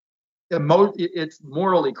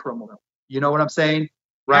morally criminal. You know what I'm saying?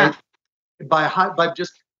 Right? Yeah. By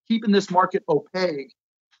just keeping this market opaque,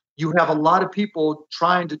 you have a lot of people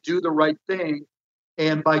trying to do the right thing.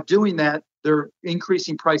 And by doing that, they're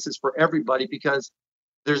increasing prices for everybody because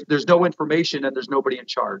there's no information and there's nobody in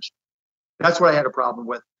charge. That's what I had a problem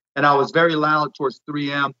with. And I was very loud towards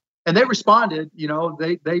 3M. And they responded,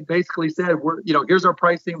 they basically said, here's our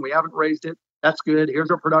pricing. We haven't raised it. That's good.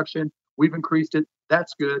 Here's our production. We've increased it.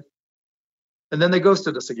 That's good. And then they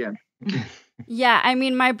ghosted us again. Yeah. I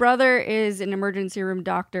mean, my brother is an emergency room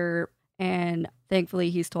doctor, and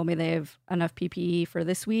thankfully he's told me they have enough PPE for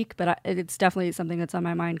this week, but it's definitely something that's on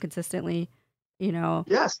my mind consistently,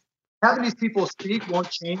 Yes. Having these people speak won't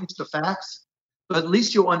change the facts, but at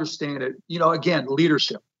least you'll understand it. Again,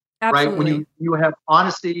 leadership. Absolutely. Right? When you have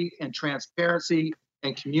honesty and transparency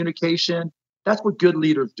and communication, that's what good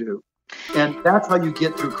leaders do. And that's how you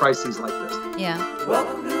get through crises like this. Yeah.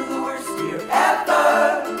 Welcome to the worst year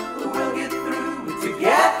ever. We'll get through it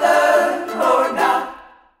together or not.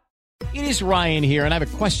 It is Ryan here, and I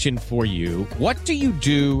have a question for you. What do you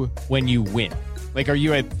do when you win? Like, are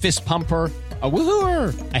you a fist pumper, a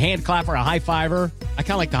woohooer, a hand clapper, a high fiver? I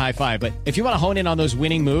kind of like the high five, but if you want to hone in on those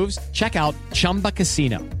winning moves, check out Chumba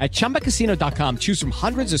Casino. At ChumbaCasino.com, choose from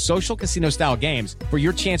hundreds of social casino-style games for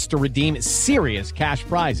your chance to redeem serious cash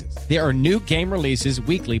prizes. There are new game releases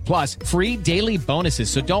weekly, plus free daily bonuses.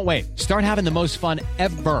 So don't wait. Start having the most fun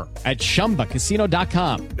ever at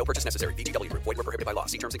ChumbaCasino.com. No purchase necessary. VGW Group. Void where prohibited by law.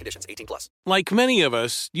 See terms and conditions. 18+. Like many of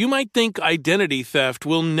us, you might think identity theft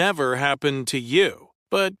will never happen to you.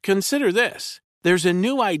 But consider this. There's a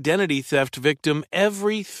new identity theft victim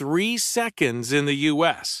every 3 seconds in the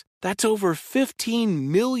U.S. That's over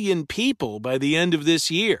 15 million people by the end of this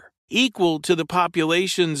year, equal to the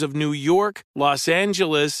populations of New York, Los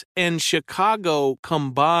Angeles, and Chicago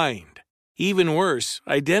combined. Even worse,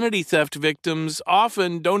 identity theft victims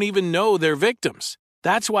often don't even know they're victims.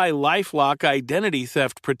 That's why LifeLock Identity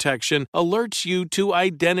Theft Protection alerts you to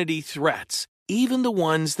identity threats, even the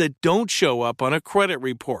ones that don't show up on a credit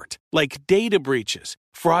report, like data breaches,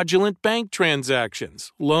 fraudulent bank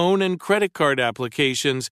transactions, loan and credit card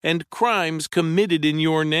applications, and crimes committed in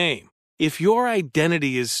your name. If your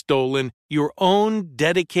identity is stolen, your own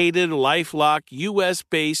dedicated LifeLock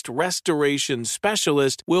U.S.-based restoration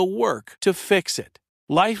specialist will work to fix it.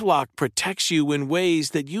 LifeLock protects you in ways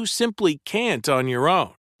that you simply can't on your own.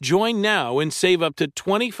 Join now and save up to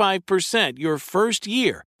 25% your first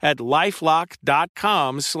year at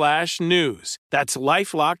LifeLock.com/news. That's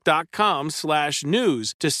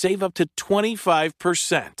LifeLock.com/news to save up to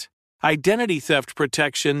 25%. Identity theft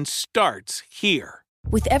protection starts here.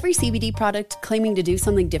 With every CBD product claiming to do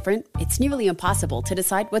something different, it's nearly impossible to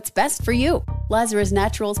decide what's best for you. Lazarus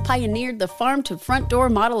Naturals pioneered the farm-to-front-door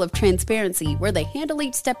model of transparency, where they handle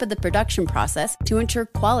each step of the production process to ensure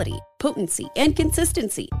quality, potency, and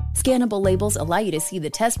consistency. Scannable labels allow you to see the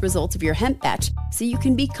test results of your hemp batch, so you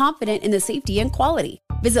can be confident in the safety and quality.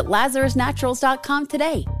 Visit LazarusNaturals.com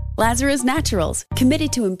today. Lazarus Naturals,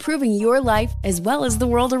 committed to improving your life as well as the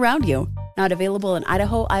world around you. Not available in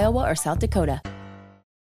Idaho, Iowa, or South Dakota.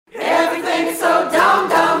 Everything's so dumb,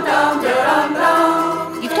 dumb, dumb, dumb,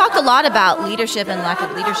 dumb. You've talked a lot about leadership and lack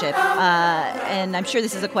of leadership, and I'm sure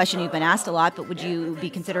this is a question you've been asked a lot, but would you be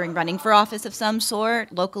considering running for office of some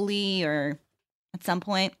sort, locally or at some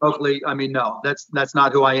point? Locally, I mean, no, that's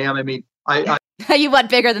not who I am. I mean, I You want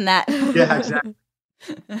bigger than that. yeah, exactly.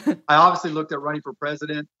 I obviously looked at running for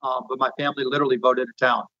president, but my family literally voted it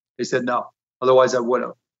down. They said no, otherwise I would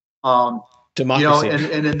have. Democracy.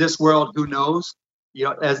 And in this world, who knows?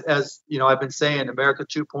 As I've been saying, America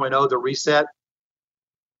 2.0, the reset.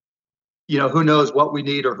 Who knows what we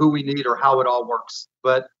need or who we need or how it all works.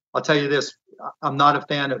 But I'll tell you this: I'm not a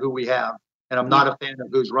fan of who we have, and I'm not a fan of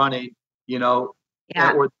who's running. Or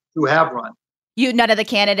who have run. None of the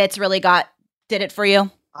candidates really did it for you.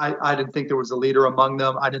 I didn't think there was a leader among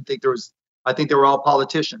them. I think they were all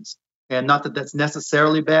politicians, and not that that's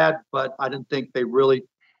necessarily bad, but I didn't think they really.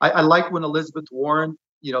 I liked when Elizabeth Warren,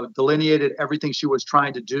 delineated everything she was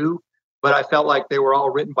trying to do, but I felt like they were all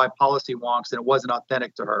written by policy wonks and it wasn't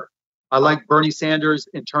authentic to her. I like Bernie Sanders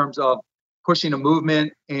in terms of pushing a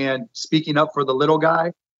movement and speaking up for the little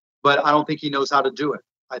guy, but I don't think he knows how to do it.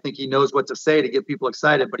 I think he knows what to say to get people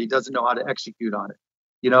excited, but he doesn't know how to execute on it.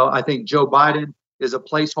 I think Joe Biden is a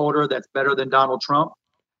placeholder that's better than Donald Trump.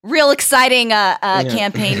 Real exciting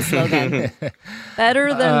campaign slogan.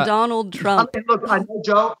 Better than Donald Trump. Look, I know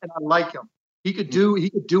Joe and I like him. He could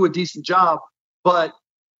do a decent job, but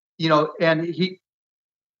and he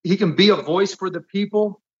can be a voice for the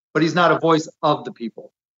people, but he's not a voice of the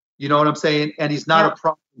people. You know what I'm saying? And he's not a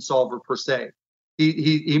problem solver per se.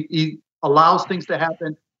 He allows things to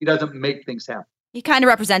happen. He doesn't make things happen. He kind of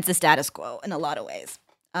represents the status quo in a lot of ways.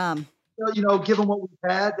 Given what we've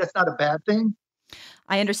had, that's not a bad thing.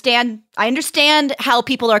 I understand how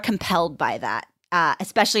people are compelled by that,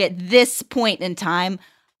 especially at this point in time.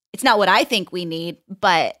 It's not what I think we need,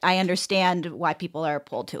 but I understand why people are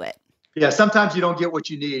pulled to it. Yeah, sometimes you don't get what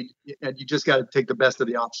you need, and you just got to take the best of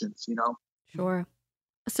the options, Sure.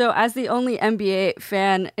 So as the only NBA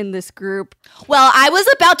fan in this group. Well, I was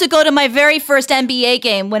about to go to my very first NBA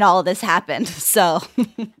game when all of this happened, so.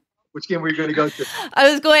 Which game were you going to go to?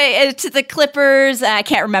 I was going to the Clippers. I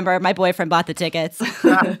can't remember. My boyfriend bought the tickets.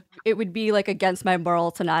 It would be like against my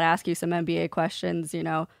moral to not ask you some NBA questions,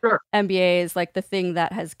 Sure. NBA is like the thing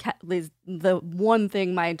that is the one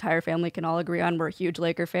thing my entire family can all agree on. We're huge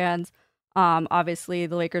Laker fans. Obviously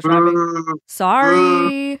the Lakers are having...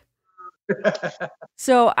 Sorry.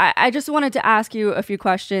 So I just wanted to ask you a few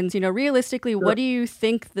questions. Realistically, what do you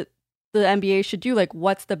think that the NBA should do? Like,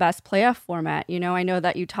 what's the best playoff format? I know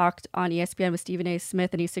that you talked on ESPN with Stephen A.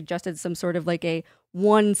 Smith and he suggested some sort of like a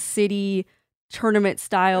one city tournament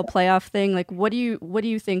style playoff thing. Like, what do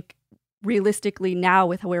you think realistically now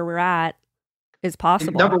with where we're at is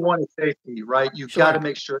possible? Number one is safety, right? You've got to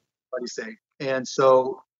make sure everybody's safe. And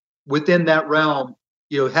so within that realm,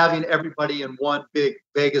 having everybody in one big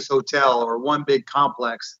Vegas hotel or one big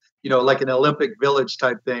complex, like an Olympic Village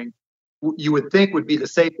type thing, you would think would be the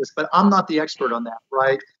safest, but I'm not the expert on that,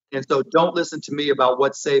 right? And so don't listen to me about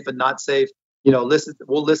what's safe and not safe. We'll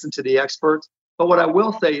listen to the experts. But what I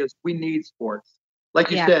will say is we need sports. Like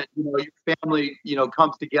you said, your family,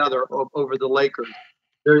 comes together over the Lakers.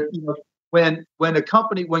 There, when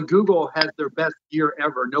Google has their best year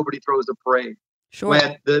ever, nobody throws a parade. Sure.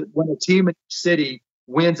 When a team in each city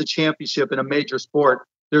wins a championship in a major sport,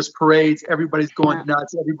 there's parades. Everybody's going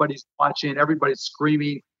nuts. Everybody's watching. Everybody's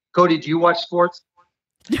screaming. Cody, do you watch sports?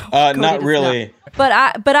 Not really.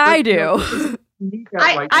 Not. But I do.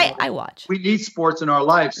 I watch. We need sports in our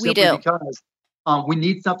lives simply do. because we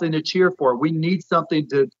need something to cheer for. We need something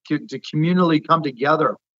to communally come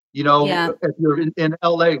together. If you're in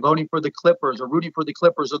LA voting for the Clippers or rooting for the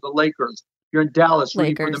Clippers or the Lakers, you're in Dallas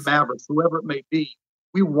rooting for the Mavericks, whoever it may be.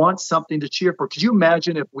 We want something to cheer for. Could you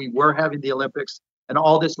imagine if we were having the Olympics and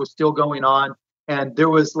all this was still going on and there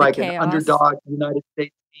was like an underdog United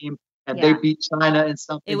States team and Yeah. they beat China in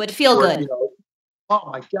something. It would feel or, good. you know, oh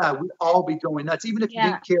my God, we'd all be going nuts, even if you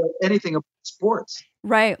Yeah. didn't care anything about sports.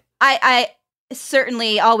 Right. I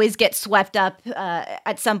certainly always get swept up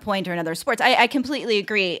at some point or another sports. I completely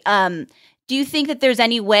agree. Do you think that there's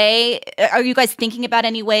any way, are you guys thinking about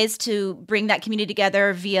any ways to bring that community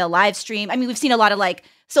together via live stream? I mean, we've seen a lot of like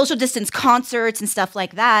social distance concerts and stuff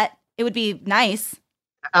like that. It would be nice.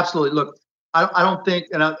 Absolutely. Look, I don't think,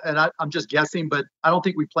 I'm just guessing, but I don't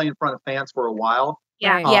think we play in front of fans for a while.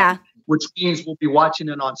 Yeah. Right. Yeah. Which means we'll be watching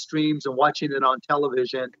it on streams and watching it on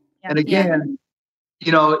television. Yeah. And again,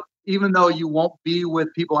 you know, even though you won't be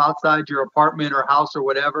with people outside your apartment or house or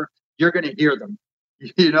whatever, you're going to hear them.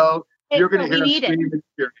 You know, you're going to hear them scream and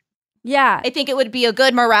cheer. Yeah. I think it would be a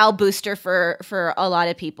good morale booster for a lot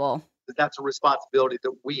of people. That's a responsibility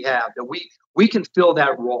that we have, that we can fill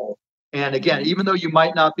that role. And again, even though you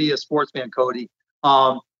might not be a sports fan, Cody,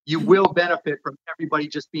 you will benefit from everybody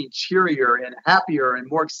just being cheerier and happier and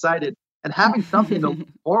more excited and having something to look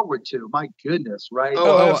forward to. My goodness, right?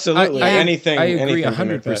 Oh, absolutely. Anything. I agree anything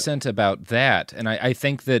like that. 100% about that. And I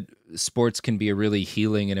think that sports can be a really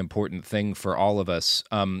healing and important thing for all of us.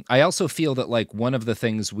 I also feel that like one of the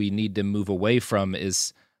things we need to move away from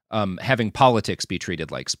is having politics be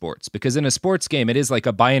treated like sports, because in a sports game, it is like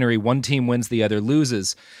a binary, one team wins, the other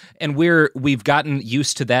loses. And we've gotten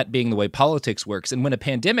used to that being the way politics works. And when a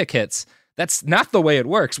pandemic hits, that's not the way it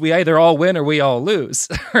works. We either all win or we all lose,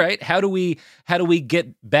 right? How do we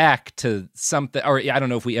get back to something, or I don't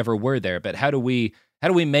know if we ever were there, but how do we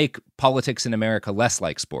make politics in America less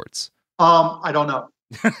like sports? I don't know.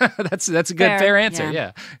 That's a good fair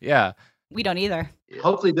answer. Yeah. We don't either.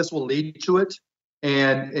 Hopefully this will lead to it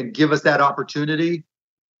and give us that opportunity.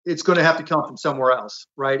 It's going to have to come from somewhere else,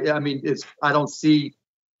 right? I mean, I don't see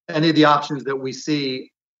any of the options that we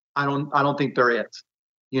see. I don't think they're it.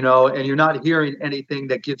 You know, and you're not hearing anything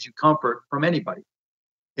that gives you comfort from anybody.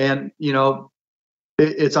 And, you know,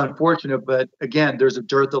 it's unfortunate, but again, there's a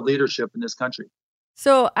dearth of leadership in this country.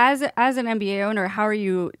 So as an NBA owner, how are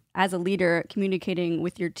you as a leader communicating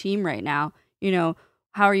with your team right now? You know,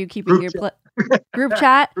 how are you keeping Group group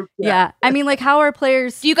chat? Yeah. I mean, like, how are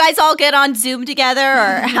players? Do you guys all get on Zoom together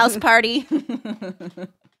or a house party?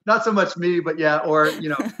 Not so much me, but yeah, or, you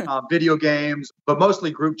know, video games, but mostly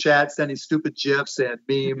group chat, sending stupid GIFs and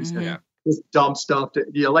memes and just dumb stuff to,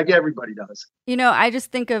 you know, like everybody does. You know, I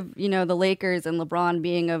just think of, you know, the Lakers and LeBron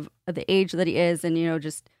being of the age that he is, and, you know,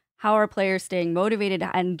 just how are players staying motivated,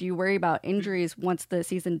 and do you worry about injuries once the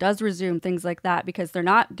season does resume, things like that, because they're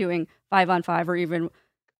not doing 5-on-5 or even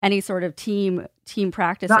any sort of team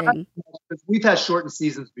practicing. We've had shortened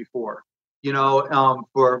seasons before, you know,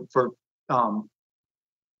 for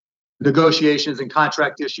negotiations and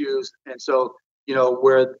contract issues. And so, you know,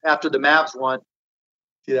 where after the Mavs won,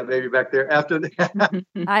 see that baby back there? After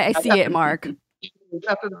I see it, Mark.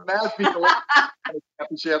 After the Mavs beat the Lakers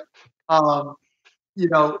championship, you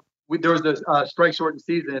know, there was a strike shortened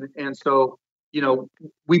season. And so, you know,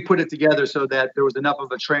 we put it together so that there was enough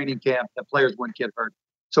of a training camp that players wouldn't get hurt.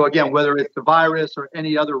 So again, whether it's the virus or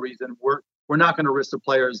any other reason, we're not going to risk the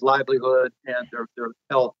players' livelihood and their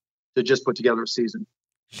health to just put together a season.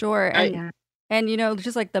 Sure. And, you know,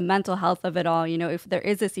 just like the mental health of it all, you know, if there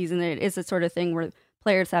is a season, it is a sort of thing where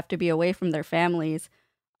players have to be away from their families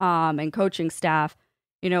and coaching staff.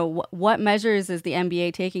 You know, what measures is the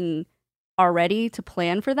NBA taking already to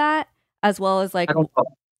plan for that, as well as like, I don't know.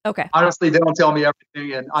 Okay. Honestly, they don't tell me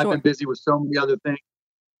everything, and I've been busy with so many other things.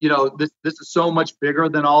 You know, this is so much bigger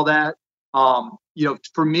than all that. You know,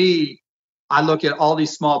 for me, I look at all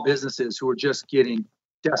these small businesses who are just getting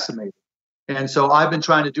decimated. And so I've been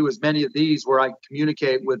trying to do as many of these where I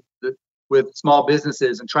communicate with small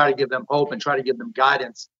businesses and try to give them hope and try to give them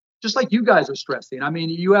guidance, just like you guys are stressing. I mean,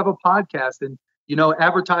 you have a podcast and, you know,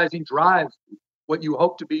 advertising drives what you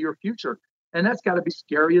hope to be your future. And that's got to be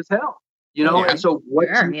scary as hell, you know? Yeah. And so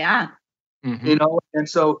you know, and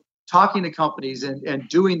so talking to companies and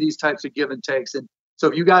doing these types of give and takes. And so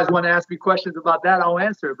if you guys want to ask me questions about that, I'll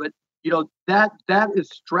answer. But, you know, that is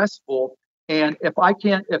stressful. And if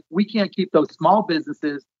we can't keep those small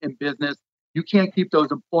businesses in business, you can't keep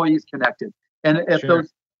those employees connected. And if those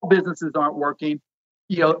businesses aren't working,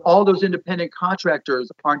 you know, all those independent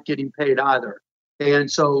contractors aren't getting paid either.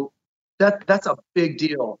 And so that's a big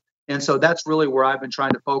deal. And so that's really where I've been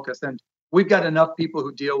trying to focus. And we've got enough people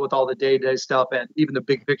who deal with all the day-to-day stuff and even the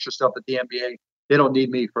big picture stuff at the NBA. They don't need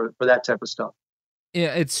me for that type of stuff.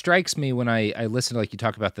 Yeah, it strikes me when I listen to, like, you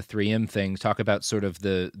talk about the 3M thing, talk about sort of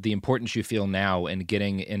the importance you feel now and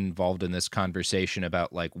getting involved in this conversation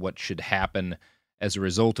about like what should happen as a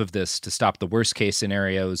result of this to stop the worst case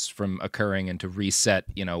scenarios from occurring and to reset,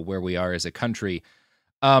 you know, where we are as a country.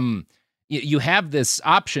 You have this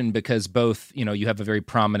option because both, you have a very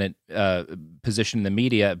prominent position in the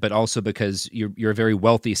media, but also because you're a very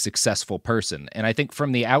wealthy, successful person. And I think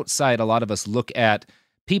from the outside, a lot of us look at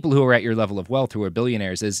people who are at your level of wealth, who are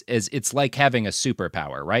billionaires, as it's like having a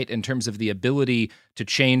superpower, right? In terms of the ability to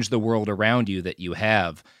change the world around you that you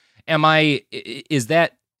have. Is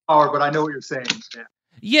that power? But I know what you're saying. Yeah.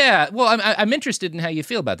 Yeah, well, I'm interested in how you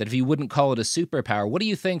feel about that. If you wouldn't call it a superpower, what do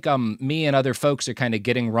you think me and other folks are kind of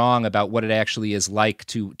getting wrong about what it actually is like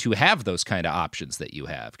to have those kind of options that you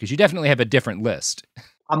have? Because you definitely have a different list.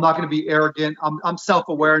 I'm not going to be arrogant. I'm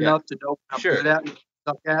self-aware enough to know what I'm good at and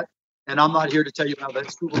stuck at, and I'm not here to tell you how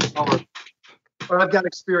that's superpower. But I've got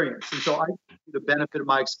experience, and so I give you the benefit of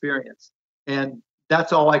my experience, and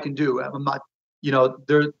that's all I can do. I'm not,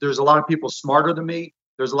 there's a lot of people smarter than me.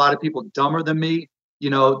 There's a lot of people dumber than me.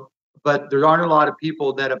 But there aren't a lot of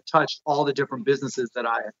people that have touched all the different businesses that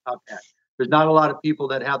I have had. There's not a lot of people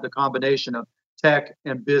that have the combination of tech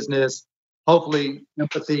and business, hopefully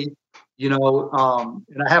empathy, and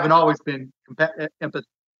I haven't always been I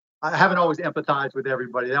haven't always empathized with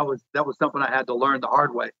everybody. That was something I had to learn the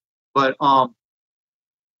hard way. But,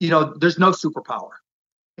 there's no superpower.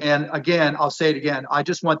 And again, I'll say it again. I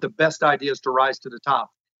just want the best ideas to rise to the top.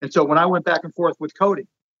 And so when I went back and forth with Cody,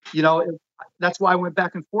 that's why I went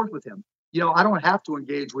back and forth with him. I don't have to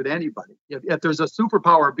engage with anybody. If there's a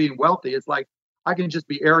superpower of being wealthy, it's like I can just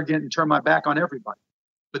be arrogant and turn my back on everybody.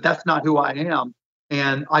 But that's not who I am.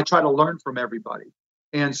 And I try to learn from everybody.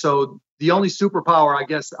 And so the only superpower I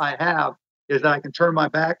guess I have is that I can turn my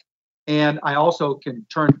back, and I also can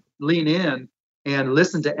lean in and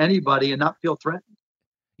listen to anybody and not feel threatened.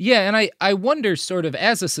 Yeah, and I wonder, sort of,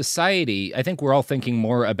 as a society, I think we're all thinking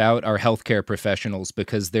more about our healthcare professionals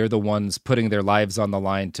because they're the ones putting their lives on the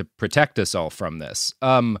line to protect us all from this.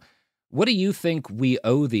 What do you think we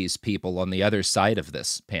owe these people on the other side of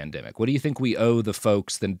this pandemic? What do you think we owe the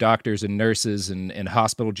folks, the doctors and nurses and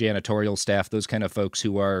hospital janitorial staff, those kind of folks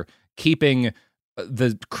who are keeping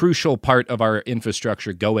the crucial part of our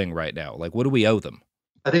infrastructure going right now? Like, what do we owe them?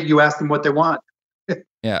 I think you ask them what they want.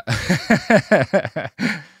 Yeah.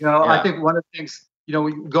 I think one of the things,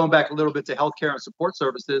 going back a little bit to healthcare and support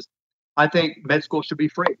services, I think med school should be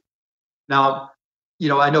free. Now,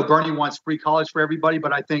 I know Bernie wants free college for everybody,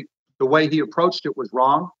 but I think the way he approached it was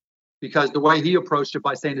wrong, because the way he approached it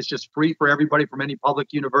by saying it's just free for everybody from any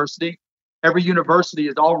public university, every university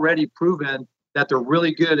has already proven that they're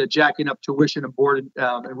really good at jacking up tuition and board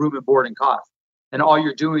and room and board and costs. And all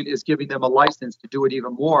you're doing is giving them a license to do it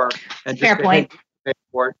even more. And just fair point. Pay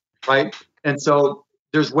for it, right? And so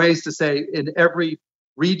there's ways to say in every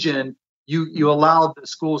region, you allow the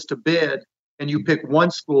schools to bid, and you pick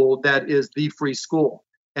one school that is the free school,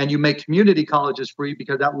 and you make community colleges free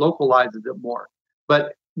because that localizes it more.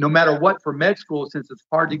 But no matter what, for med school, since it's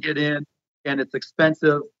hard to get in and it's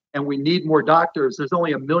expensive and we need more doctors, there's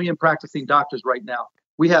only 1 million practicing doctors right now.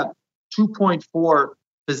 We have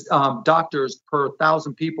 2.4 doctors per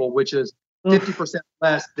 1,000 people, which is 50%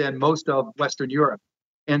 less than most of Western Europe.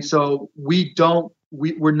 And so we're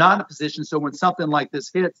not in a position. So when something like this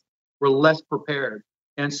hits, we're less prepared.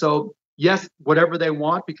 And so, yes, whatever they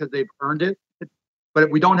want because they've earned it. But if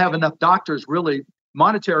we don't have enough doctors, really,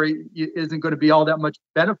 monetary isn't going to be all that much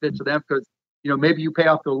benefit to them because, maybe you pay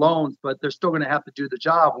off their loans, but they're still going to have to do the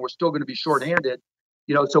job, and we're still going to be shorthanded.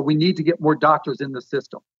 So we need to get more doctors in the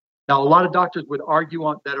system. Now, a lot of doctors would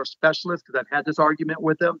argue that are specialists, because I've had this argument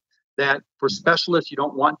with them, that for specialists, you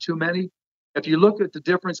don't want too many. If you look at the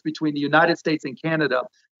difference between the United States and Canada,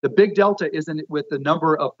 the big delta isn't with the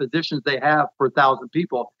number of physicians they have per 1,000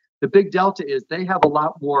 people. The big delta is they have a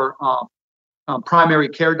lot more primary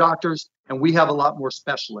care doctors, and we have a lot more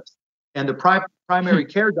specialists. And the primary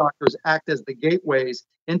care doctors act as the gateways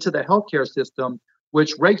into the healthcare system,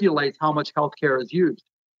 which regulates how much healthcare is used.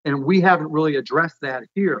 And we haven't really addressed that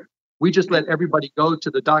here. We just let everybody go to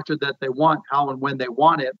the doctor that they want, how and when they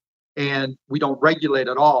want it, and we don't regulate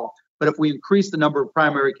at all. But if we increase the number of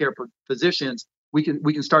primary care physicians, we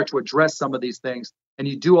can start to address some of these things. And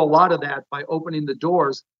you do a lot of that by opening the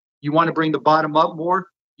doors. You want to bring the bottom up more,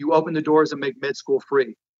 you open the doors and make med school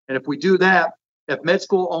free. And if we do that, if med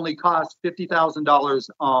school only costs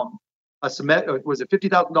 $50,000 a semester, was it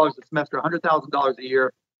 $50,000 a semester, $100,000 a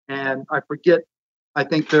year? And I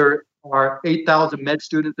think there are 8,000 med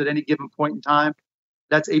students at any given point in time.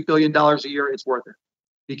 That's $8 billion a year. It's worth it,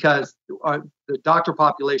 because the doctor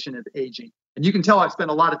population is aging. And you can tell I've spent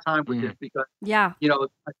a lot of time with this because, I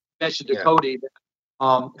mentioned to Cody that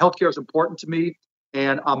healthcare is important to me,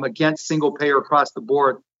 and I'm against single payer across the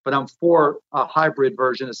board, but I'm for a hybrid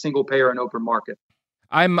version, a single payer and open market.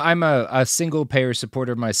 I'm a single payer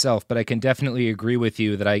supporter myself, but I can definitely agree with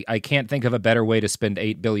you that I can't think of a better way to spend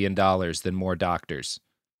 $8 billion than more doctors.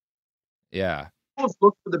 Yeah.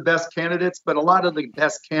 Look for the best candidates, but a lot of the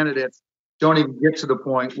best candidates don't even get to the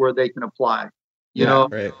point where they can apply, you know,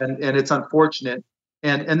 right. and it's unfortunate.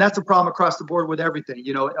 And that's a problem across the board with everything.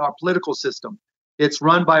 You know, our political system, it's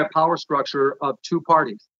run by a power structure of two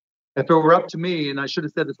parties. If it were up to me, and I should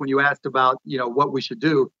have said this when you asked about, you know, what we should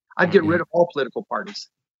do, I'd get rid of all political parties.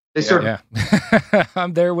 They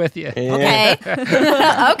I'm there with you. Okay.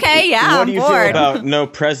 Okay, yeah, what do you feel about no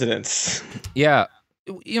presidents? Yeah.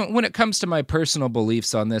 You know, when it comes to my personal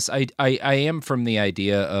beliefs on this, I am from the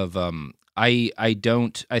idea of I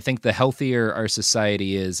think the healthier our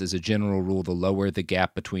society is, as a general rule, the lower the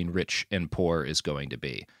gap between rich and poor is going to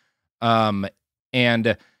be. And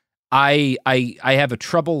I have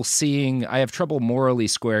trouble morally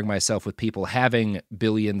squaring myself with people having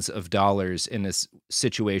billions of dollars in this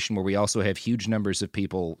situation where we also have huge numbers of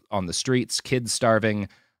people on the streets, kids starving,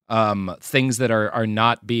 things that are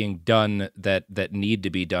not being done that need to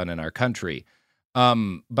be done in our country.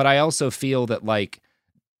 But I also feel that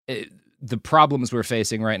the problems we're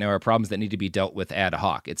facing right now are problems that need to be dealt with ad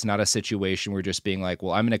hoc. It's not a situation where just being like,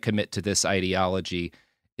 well, I'm going to commit to this ideology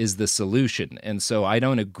is the solution. And so I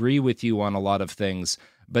don't agree with you on a lot of things,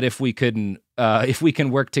 but if we can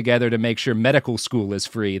work together to make sure medical school is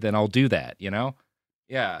free, then I'll do that, you know?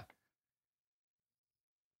 Yeah.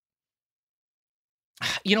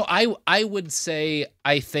 You know, I would say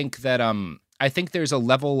I think there's a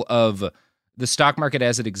level of the stock market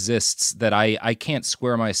as it exists that I can't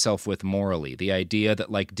square myself with morally. The idea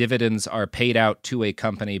that dividends are paid out to a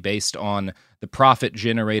company based on the profit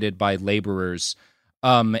generated by laborers,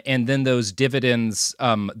 and then those dividends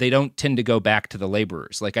they don't tend to go back to the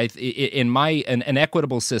laborers. An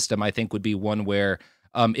equitable system, I think, would be one where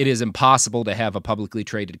it is impossible to have a publicly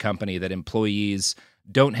traded company that employees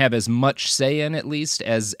don't have as much say in, at least,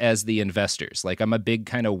 as the investors. I'm a big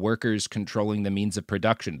kind of workers controlling the means of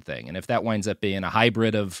production thing. And if that winds up being a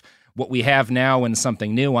hybrid of what we have now and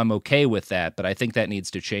something new, I'm okay with that. But I think that needs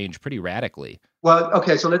to change pretty radically. Well,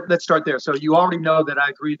 okay, so let's start there. So you already know that I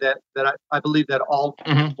agree that I believe that all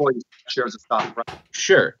employees have shares of stock, right?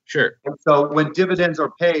 Sure. And so when dividends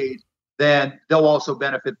are paid, then they'll also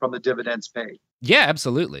benefit from the dividends paid. Yeah,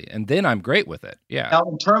 absolutely. And then I'm great with it. Yeah. Now,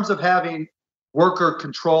 in terms of having worker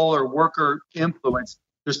control or worker influence,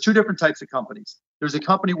 there's two different types of companies. There's a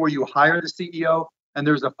company where you hire the CEO, and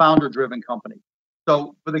there's a founder-driven company.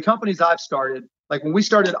 So for the companies I've started, when we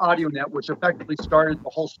started AudioNet, which effectively started the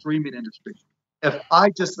whole streaming industry, if I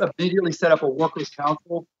just immediately set up a workers'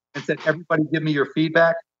 council and said, everybody give me your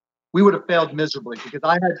feedback, we would have failed miserably, because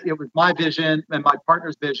it was my vision and my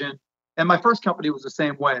partner's vision. And my first company was the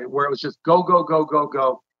same way, where it was just go, go, go, go,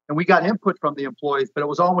 go. And we got input from the employees, but it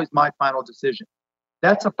was always my final decision.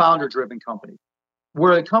 That's a founder-driven company.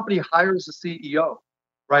 Where a company hires a CEO,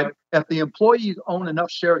 right? If the employees own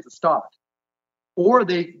enough shares of stock, or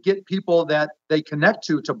they get people that they connect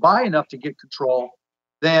to buy enough to get control,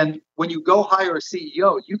 then when you go hire a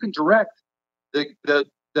CEO, you can direct the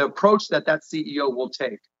approach that CEO will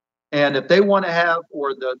take. And if they want to have,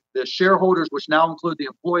 or the shareholders, which now include the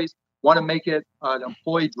employees, want to make it an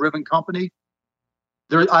employee-driven company,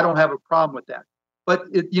 I don't have a problem with that. But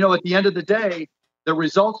at the end of the day, the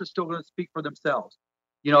results are still going to speak for themselves.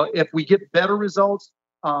 If we get better results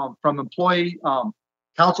from employee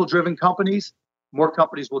council-driven companies, more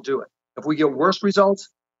companies will do it. If we get worse results,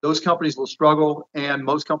 those companies will struggle, and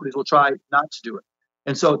most companies will try not to do it.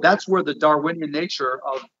 And so that's where the Darwinian nature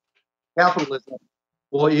of capitalism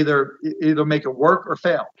will either make it work or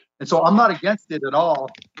fail. And so I'm not against it at all,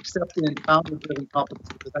 except in founder-driven companies,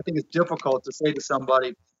 because I think it's difficult to say to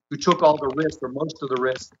somebody who took all the risk or most of the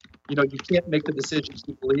risk, you can't make the decisions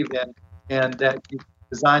you believe in and that you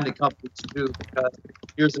designed the company to do, because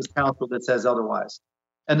here's this council that says otherwise.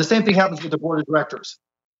 And the same thing happens with the board of directors.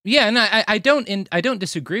 Yeah, and I don't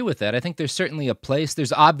disagree with that. I think there's certainly a place.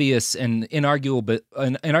 There's obvious and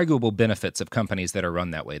inarguable benefits of companies that are run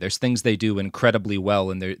that way. There's things they do incredibly well,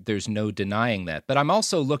 and there's no denying that. But I'm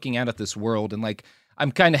also looking out at this world, and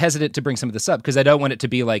I'm kind of hesitant to bring some of this up because I don't want it to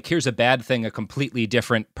be here's a bad thing a completely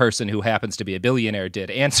different person who happens to be a billionaire did.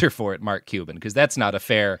 Answer for it, Mark Cuban, because that's not a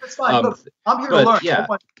fair. That's fine. Look, I'm here to learn. Yeah.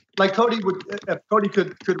 Cody would, if Cody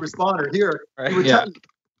could respond or hear, he would tell you.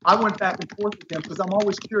 I went back and forth with him because I'm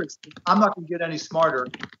always curious. I'm not going to get any smarter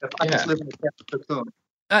if I just live in a cocoon.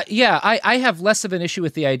 I have less of an issue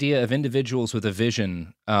with the idea of individuals with a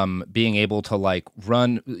vision being able to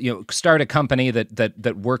run, start a company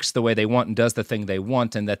that works the way they want and does the thing they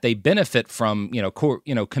want, and that they benefit from,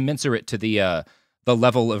 commensurate to the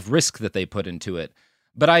level of risk that they put into it.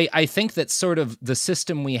 But I think that sort of the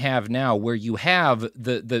system we have now, where you have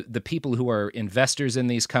the people who are investors in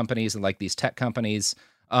these companies and like these tech companies,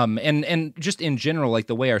 and just in general, like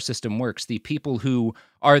the way our system works, the people who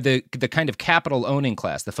are the kind of capital owning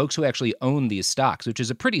class, the folks who actually own these stocks, which is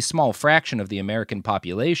a pretty small fraction of the American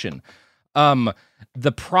population.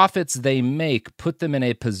 The profits they make put them in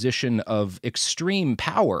a position of extreme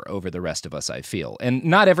power over the rest of us, I feel. And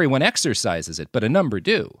not everyone exercises it, but a number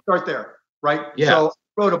do. Start there, right? Yeah. So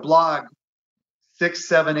I wrote a blog 6,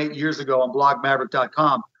 7, 8 years ago on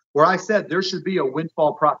blogmaverick.com where I said there should be a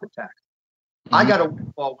windfall profit tax. I got a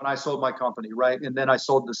windfall when I sold my company, right? And then I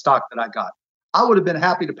sold the stock that I got. I would have been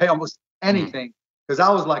happy to pay almost anything because I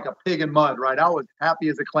was like a pig in mud, right? I was happy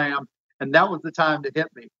as a clam, and that was the time to hit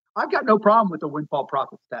me. I've got no problem with the windfall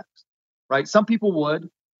profits tax, right? Some people would,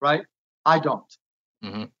 right? I don't.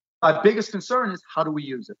 My biggest concern is how do we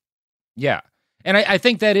use it? Yeah. And I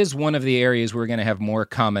think that is one of the areas we're going to have more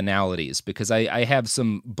commonalities, because I have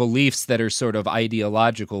some beliefs that are sort of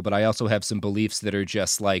ideological, but I also have some beliefs that are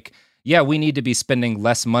just like, yeah, we need to be spending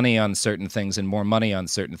less money on certain things and more money on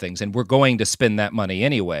certain things, and we're going to spend that money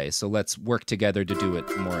anyway, so let's work together to do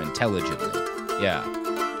it more intelligently. Yeah.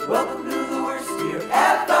 Welcome to the worst year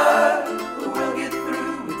ever. We'll get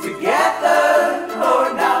through it together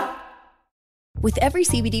or not. With every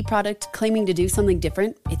CBD product claiming to do something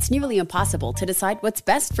different, it's nearly impossible to decide what's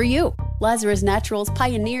best for you. Lazarus Naturals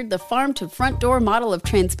pioneered the farm-to-front-door model of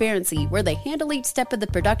transparency, where they handle each step of the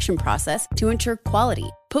production process to ensure quality,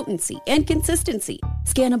 potency, and consistency.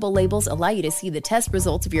 Scannable labels allow you to see the test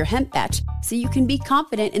results of your hemp batch, so you can be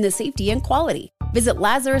confident in the safety and quality. Visit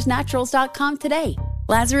LazarusNaturals.com today.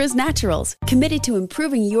 Lazarus Naturals, committed to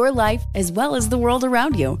improving your life as well as the world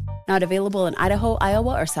around you. Not available in Idaho,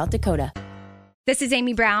 Iowa, or South Dakota. This is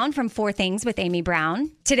Amy Brown from 4 Things with Amy Brown.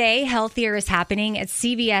 Today, healthier is happening at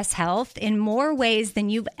CVS Health in more ways than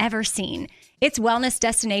you've ever seen. It's wellness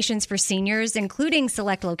destinations for seniors, including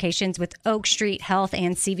select locations with Oak Street Health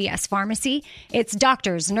and CVS Pharmacy. It's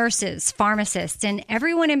doctors, nurses, pharmacists, and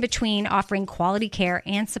everyone in between offering quality care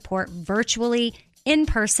and support virtually, in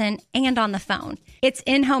person, and on the phone. It's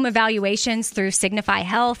in-home evaluations through Signify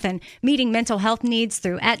Health and meeting mental health needs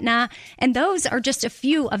through Aetna. And those are just a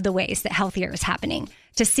few of the ways that healthier is happening.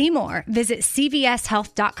 To see more, visit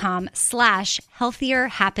cvshealth.com/healthier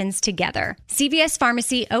happens together. CVS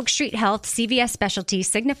Pharmacy, Oak Street Health, CVS Specialty,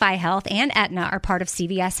 Signify Health, and Aetna are part of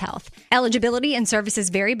CVS Health. Eligibility and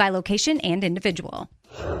services vary by location and individual.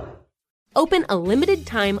 Open a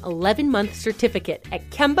limited-time 11-month certificate at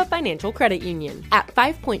Kemba Financial Credit Union. At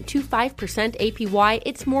 5.25% APY,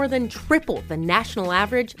 it's more than triple the national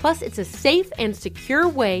average, plus it's a safe and secure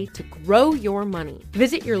way to grow your money.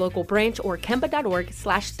 Visit your local branch or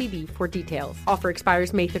kemba.org/cb for details. Offer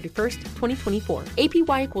expires May 31st, 2024.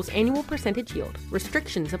 APY equals annual percentage yield.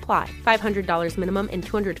 Restrictions apply. $500 minimum and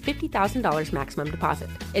 $250,000 maximum deposit.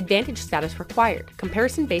 Advantage status required.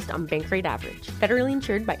 Comparison based on bank rate average. Federally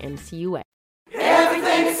insured by NCUA.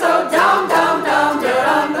 Everything's so dumb, dumb, dumb,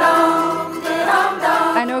 dumb, dumb, dumb,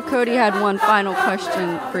 dumb. I know Cody had one final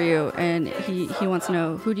question for you, and he wants to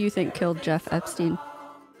know, who do you think killed Jeff Epstein?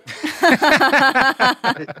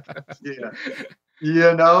 Yeah.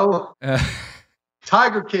 You know,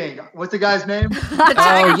 Tiger King. What's the guy's name?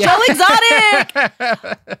 Joe Exotic.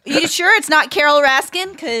 You sure it's not Carol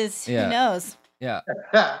Raskin? Because who knows? Yeah.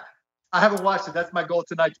 I haven't watched it. That's my goal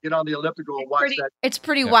tonight, to get on the elliptical and watch that. It's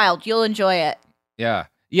pretty wild. You'll enjoy it. Yeah.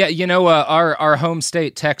 Yeah, you know, our home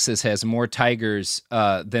state, Texas, has more tigers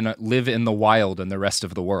than live in the wild in the rest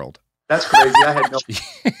of the world. That's crazy. I had no.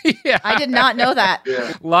 Yeah. I did not know that.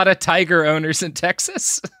 Yeah. A lot of tiger owners in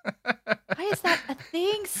Texas. Why is that a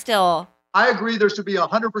thing still? I agree. There should be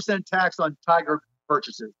 100% tax on tiger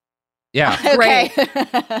purchases. Yeah. Okay.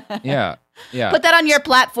 Yeah. Yeah. Put that on your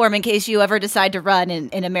platform in case you ever decide to run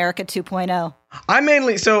in America 2.0.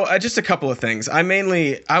 Just a couple of things. I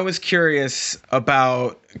was curious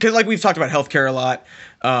about, because like we've talked about healthcare a lot,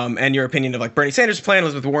 and your opinion of like Bernie Sanders' plan,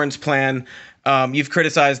 Elizabeth Warren's plan. You've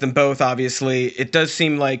criticized them both, obviously. It does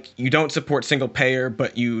seem like you don't support single payer,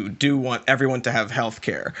 but you do want everyone to have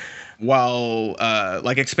healthcare, while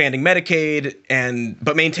like expanding Medicaid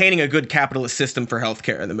but maintaining a good capitalist system for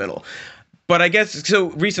healthcare in the middle. But I guess, so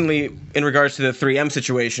recently, in regards to the 3M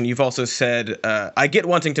situation, you've also said, I get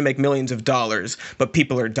wanting to make millions of dollars, but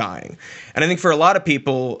people are dying. And I think for a lot of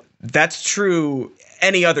people, that's true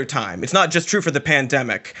any other time. It's not just true for the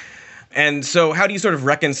pandemic. And so how do you sort of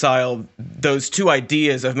reconcile those two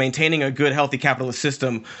ideas of maintaining a good, healthy capitalist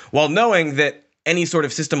system while knowing that any sort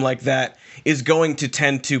of system like that is going to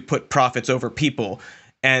tend to put profits over people,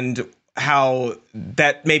 and how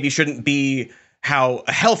that maybe shouldn't be how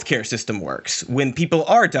a healthcare system works when people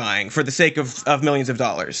are dying for the sake of millions of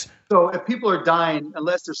dollars. So if people are dying,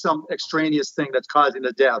 unless there's some extraneous thing that's causing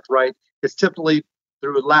the death, right, it's typically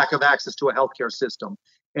through lack of access to a healthcare system.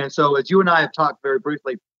 And so as you and I have talked very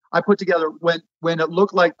briefly, I put together when it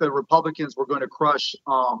looked like the Republicans were going to crush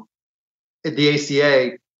the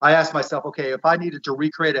ACA, I asked myself, okay, if I needed to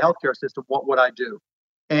recreate a healthcare system, what would I do?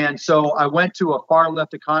 And so I went to a far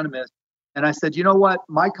left economist and I said, you know what?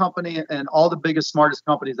 My company and all the biggest, smartest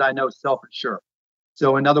companies I know self-insure.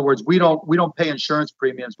 So in other words, we don't pay insurance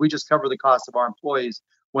premiums. We just cover the cost of our employees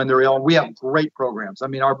when they're ill. We have great programs. I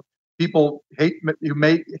mean, our people who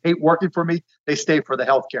may hate working for me, they stay for the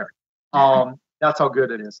healthcare. That's how good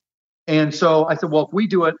it is. And so I said, well, if we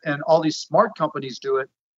do it and all these smart companies do it,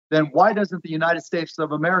 then why doesn't the United States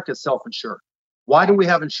of America self-insure? Why do we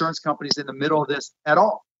have insurance companies in the middle of this at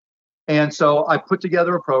all? And so I put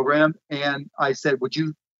together a program and I said, would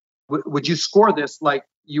you score this like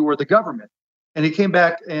you were the government? And he came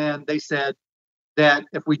back and they said that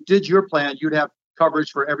if we did your plan, you'd have coverage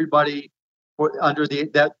for everybody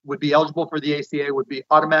that would be eligible for the ACA would be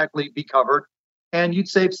automatically be covered, and you'd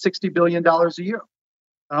save $60 billion a year.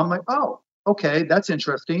 And I'm like, oh, okay, that's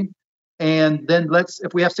interesting. And then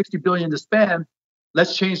if we have $60 billion to spend,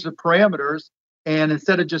 let's change the parameters. And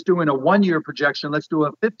instead of just doing a 1-year projection, let's do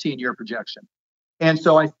a 15-year projection. And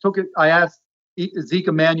so I asked Zeke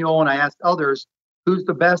Emanuel and I asked others, who's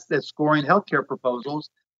the best at scoring healthcare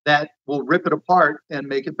proposals that will rip it apart and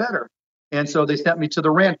make it better? And so they sent me to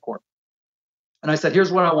the Rand Corp. And I said,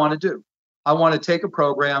 here's what I want to do. I want to take a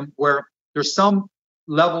program where there's some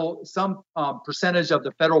level, some percentage of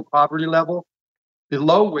the federal poverty level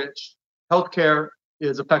below which healthcare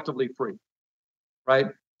is effectively free, right?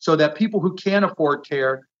 So that people who can afford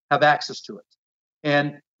care have access to it.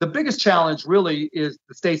 And the biggest challenge really is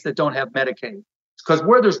the states that don't have Medicaid. Because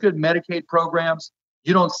where there's good Medicaid programs,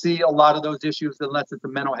 you don't see a lot of those issues unless it's a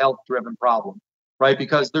mental health driven problem, right?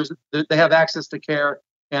 Because they have access to care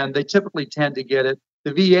and they typically tend to get it.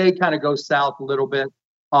 The VA kind of goes south a little bit,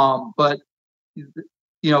 but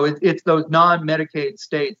it's those non-Medicaid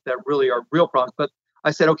states that really are real problems. But I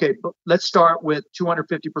said, okay, let's start with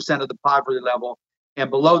 250% of the poverty level, and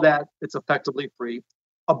below that, it's effectively free.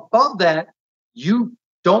 Above that, you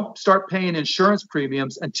don't start paying insurance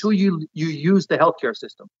premiums until you use the healthcare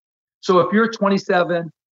system. So if you're 27,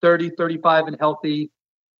 30, 35 and healthy,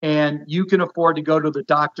 and you can afford to go to the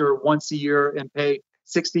doctor once a year and pay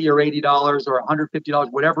 $60 or $80 or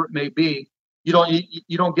 $150, whatever it may be, you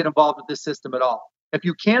don't get involved with this system at all. If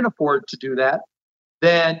you can't afford to do that,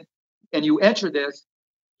 then, and you enter this,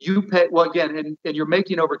 you pay, well, again, and you're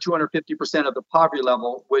making over 250% of the poverty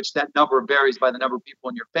level, which that number varies by the number of people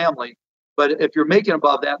in your family. But if you're making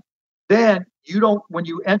above that, then when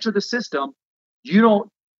you enter the system, you don't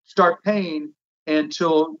start paying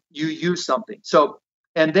until you use something. So,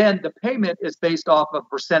 and then the payment is based off a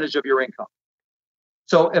percentage of your income.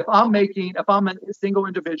 So if I'm a single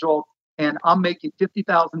individual and I'm making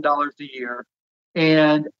 $50,000 a year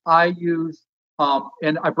and I use,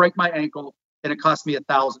 and I break my ankle and it costs me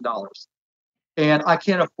 $1,000 and I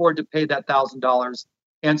can't afford to pay that $1,000.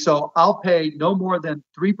 And so I'll pay no more than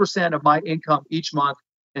 3% of my income each month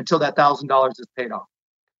until that $1,000 is paid off.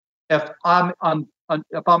 If I'm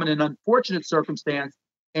in an unfortunate circumstance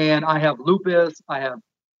and I have lupus, I have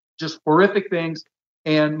just horrific things,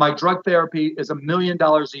 and my drug therapy is $1 million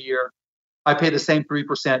a year, I pay the same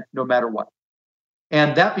 3% no matter what.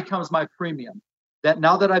 And that becomes my premium. That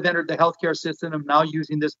now that I've entered the healthcare system, I'm now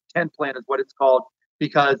using this 10 plan is what it's called,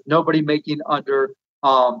 because nobody making under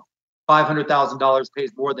 $500,000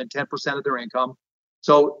 pays more than 10% of their income.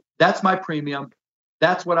 So that's my premium.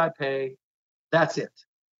 That's what I pay. That's it.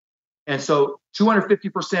 And so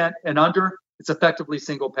 250% and under, it's effectively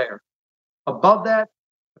single payer. Above that,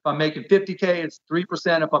 if I'm making 50K, it's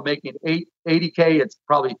 3%. If I'm making 80K,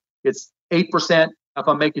 it's 8%. If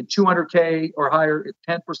I'm making 200K or higher, it's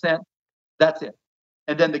 10%. That's it.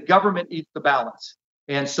 And then the government eats the balance.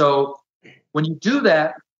 And so when you do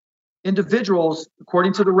that, individuals,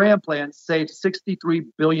 according to the Rand plan, save $63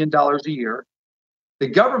 billion a year. The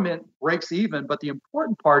government breaks even, but the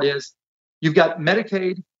important part is you've got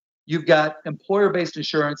Medicaid, you've got employer-based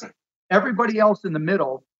insurance. Everybody else in the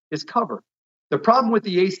middle is covered. The problem with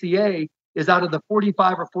the ACA is out of the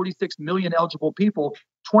 45 or 46 million eligible people,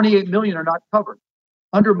 28 million are not covered.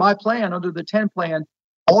 Under my plan, under the 10 plan,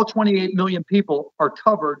 all 28 million people are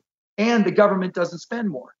covered and the government doesn't spend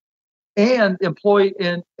more. And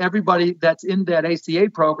everybody that's in that ACA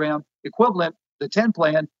program equivalent, the 10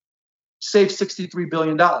 plan, saves $63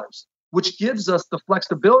 billion, which gives us the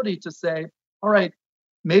flexibility to say, all right,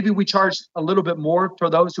 maybe we charge a little bit more for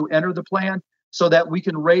those who enter the plan, so that we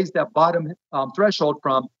can raise that bottom threshold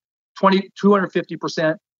from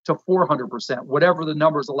 250% to 400%, whatever the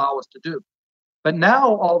numbers allow us to do. But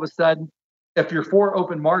now all of a sudden, if you're for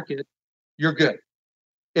open market, you're good.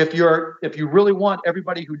 If you really want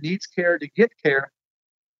everybody who needs care to get care,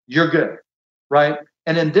 you're good, right?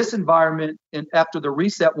 And in this environment, and after the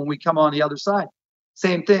reset, when we come on the other side,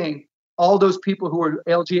 same thing. All those people who are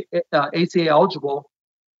ACA eligible,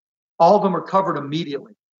 all of them are covered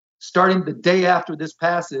immediately. Starting the day after this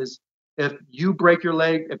passes, if you break your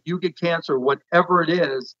leg, if you get cancer, whatever it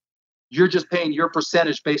is, you're just paying your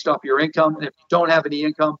percentage based off your income. And if you don't have any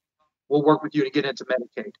income, we'll work with you to get into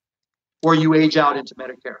Medicaid, or you age out into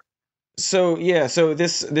Medicare. So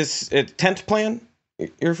this tent plan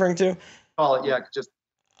you're referring to? Call it, yeah, just.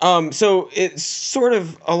 So it's sort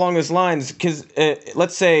of along those lines, because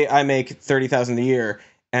let's say I make $30,000 a year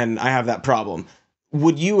and I have that problem.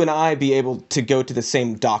 Would you and I be able to go to the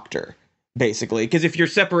same doctor, basically? Because if you're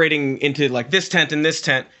separating into like this tent and this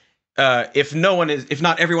tent, if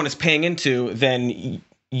not everyone is paying into, then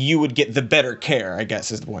you would get the better care, I guess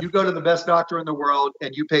is the point. You go to the best doctor in the world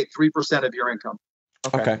and you pay 3% of your income.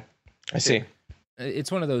 Okay. I see.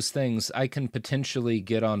 It's one of those things. I can potentially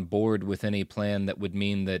get on board with any plan that would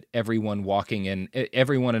mean that everyone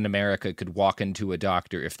in America could walk into a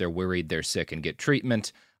doctor if they're worried they're sick and get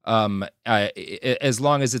treatment. As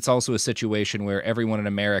long as it's also a situation where everyone in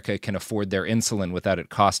America can afford their insulin without it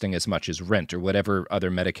costing as much as rent or whatever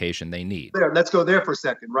other medication they need. Let's go there for a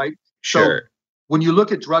second, right? Sure. So when you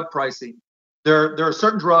look at drug pricing, there are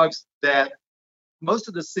certain drugs that most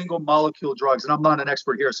of the single molecule drugs, and I'm not an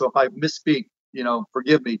expert here, so if I misspeak,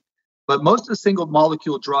 forgive me, but most of the single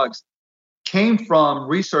molecule drugs came from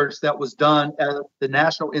research that was done at the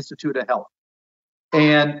National Institute of Health.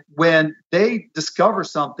 And when they discover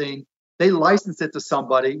something, they license it to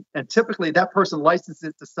somebody, and typically that person licenses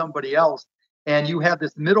it to somebody else, and you have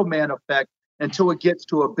this middleman effect until it gets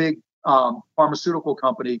to a big pharmaceutical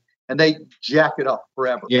company, and they jack it up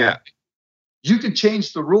forever. Yeah. You can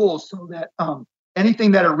change the rules so that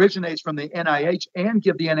anything that originates from the NIH, and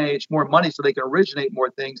give the NIH more money so they can originate more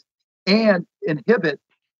things and inhibit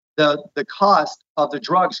the cost of the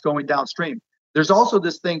drugs going downstream. There's also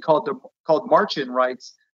this thing called march-in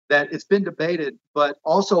rights that it's been debated, but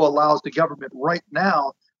also allows the government right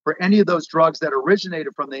now for any of those drugs that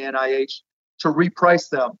originated from the NIH to reprice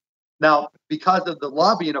them. Now, because of the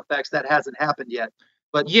lobbying effects, that hasn't happened yet.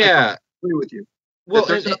 But yeah, I agree with you. Well,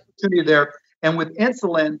 there's an opportunity there. And with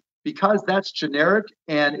insulin, because that's generic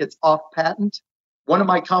and it's off patent, one of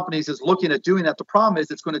my companies is looking at doing that. The problem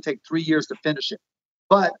is it's going to take 3 years to finish it.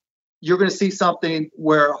 But you're going to see something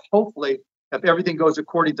where hopefully, if everything goes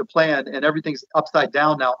according to plan, and everything's upside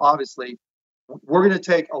down now, obviously, we're going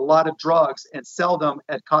to take a lot of drugs and sell them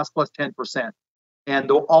at cost plus 10%. And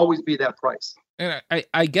there'll always be that price. And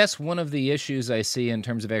I guess one of the issues I see in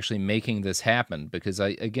terms of actually making this happen, because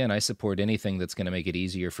I support anything that's going to make it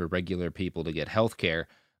easier for regular people to get health care.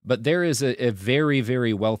 But there is a very,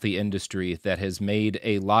 very wealthy industry that has made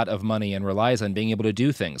a lot of money and relies on being able to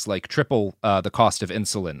do things like triple the cost of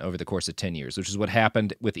insulin over the course of 10 years, which is what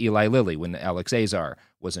happened with Eli Lilly when Alex Azar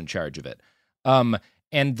was in charge of it.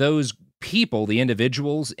 And those people, the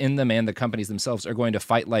individuals in them and the companies themselves, are going to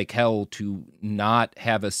fight like hell to not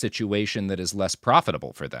have a situation that is less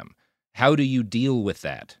profitable for them. How do you deal with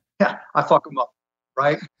that? Yeah, I fuck them up.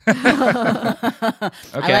 Right? Okay,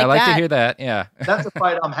 I like to hear that. Yeah. That's a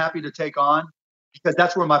fight I'm happy to take on, because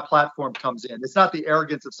that's where my platform comes in. It's not the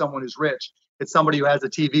arrogance of someone who's rich. It's somebody who has a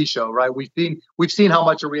TV show, right? We've seen how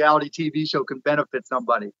much a reality TV show can benefit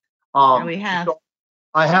somebody. We have. So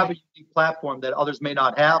I have a unique platform that others may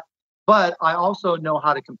not have, but I also know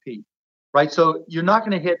how to compete, right? So you're not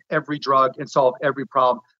going to hit every drug and solve every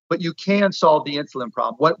problem, but you can solve the insulin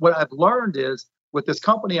problem. What I've learned is, with this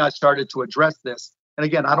company, I started to address this. And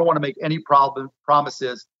again, I don't want to make any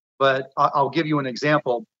promises, but I'll give you an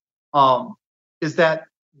example. Is that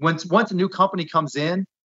once a new company comes in,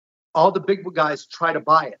 all the big guys try to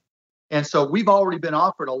buy it. And so we've already been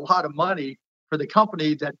offered a lot of money for the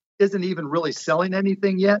company that isn't even really selling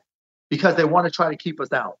anything yet, because they want to try to keep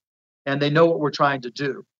us out. And they know what we're trying to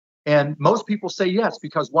do. And most people say yes,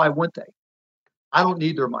 because why wouldn't they? I don't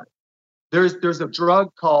need their money. There's a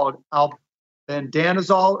drug called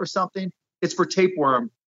albendanazole or something. It's for tapeworm,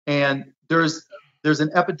 and there's an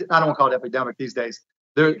epidemic. I don't want to call it epidemic these days.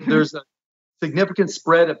 There's a significant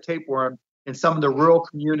spread of tapeworm in some of the rural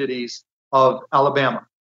communities of Alabama,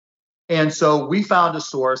 and so we found a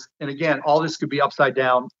source. And again, all this could be upside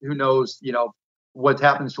down. Who knows? What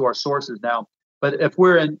happens to our sources now. But if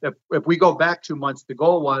we go back 2 months, the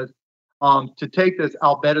goal was to take this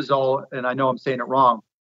albendazole, and I know I'm saying it wrong,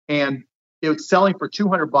 and it was selling for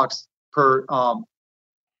 $200 per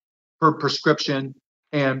prescription,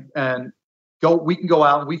 and we can go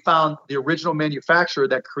out and we found the original manufacturer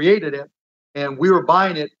that created it, and we were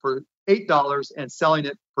buying it for $8 and selling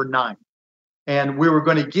it for $9. And we were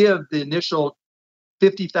going to give the initial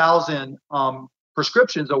 50,000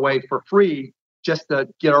 prescriptions away for free, just to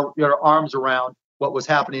get our arms around what was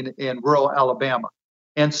happening in rural Alabama.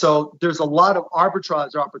 And so there's a lot of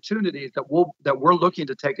arbitrage opportunities that we're looking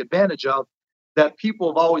to take advantage of, that people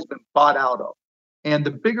have always been bought out of. And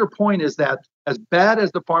the bigger point is that as bad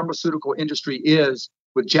as the pharmaceutical industry is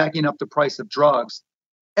with jacking up the price of drugs,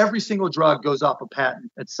 every single drug goes off a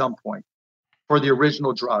patent at some point for the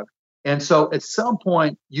original drug. And so at some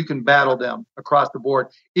point you can battle them across the board.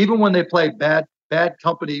 Even when they play bad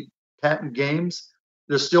company patent games,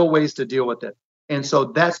 there's still ways to deal with it. And so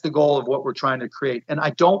that's the goal of what we're trying to create. And I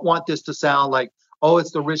don't want this to sound like, oh,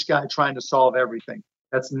 it's the rich guy trying to solve everything.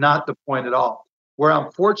 That's not the point at all. Where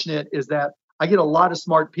I'm fortunate is that I get a lot of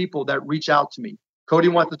smart people that reach out to me. Cody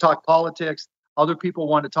wants to talk politics. Other people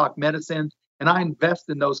want to talk medicine. And I invest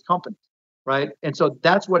in those companies, right? And so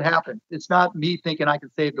that's what happened. It's not me thinking I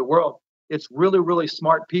can save the world. It's really, really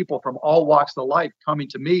smart people from all walks of life coming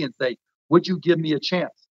to me and say, would you give me a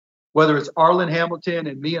chance? Whether it's Arlen Hamilton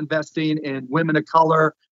and me investing in women of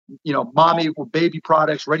color, Mommy for baby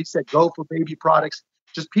products, Ready, Set, Go for baby products,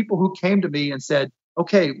 just people who came to me and said,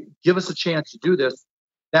 okay, give us a chance to do this.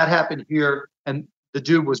 That happened here. And the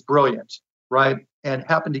dude was brilliant, right? And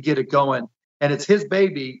happened to get it going. And it's his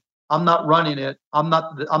baby. I'm not running it. I'm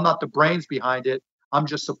not the brains behind it. I'm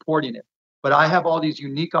just supporting it. But I have all these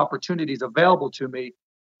unique opportunities available to me,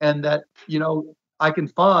 and that, I can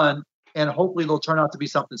fund, and hopefully they'll turn out to be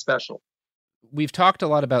something special. We've talked a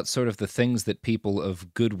lot about sort of the things that people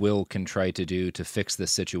of goodwill can try to do to fix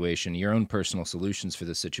this situation, your own personal solutions for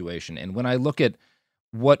this situation. And when I look at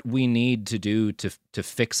what we need to do to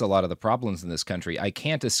fix a lot of the problems in this country, I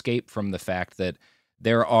can't escape from the fact that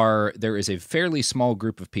there is a fairly small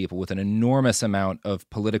group of people with an enormous amount of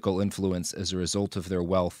political influence as a result of their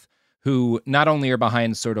wealth, who not only are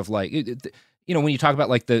behind sort of like, when you talk about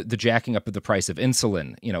like the jacking up of the price of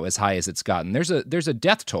insulin, as high as it's gotten, there's a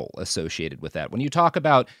death toll associated with that. When you talk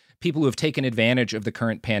about people who have taken advantage of the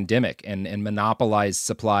current pandemic and monopolized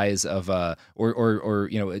supplies of or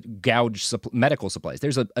gouged medical supplies,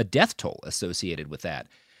 there's a death toll associated with that.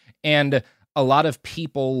 And a lot of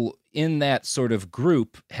people in that sort of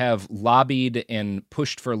group have lobbied and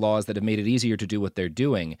pushed for laws that have made it easier to do what they're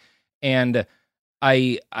doing. And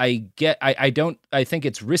I think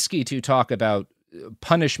it's risky to talk about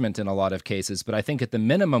punishment in a lot of cases, but I think at the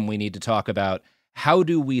minimum we need to talk about how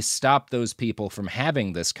do we stop those people from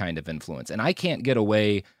having this kind of influence. And I can't get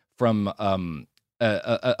away from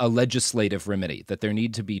a legislative remedy, that there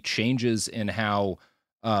need to be changes in how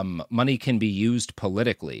money can be used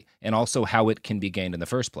politically, and also how it can be gained in the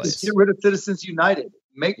first place. Just get rid of Citizens United.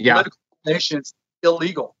 Make political donations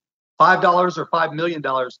illegal. $5 or $5 million,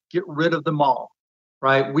 get rid of them all.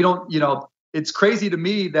 Right? We don't, it's crazy to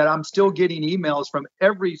me that I'm still getting emails from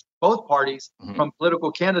both parties, from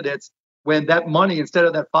political candidates, when that money, instead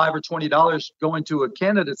of that $5 or $20 going to a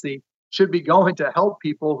candidacy, should be going to help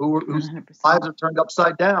people whose lives are turned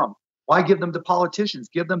upside down. Why give them to politicians?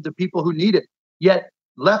 Give them to people who need it. Yet,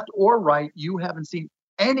 left or right, you haven't seen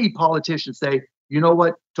any politician say, you know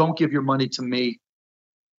what, don't give your money to me.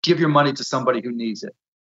 Give your money to somebody who needs it.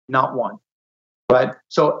 Not one. Right.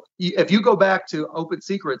 So if you go back to Open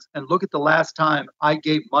Secrets and look at the last time I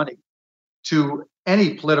gave money to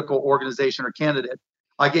any political organization or candidate,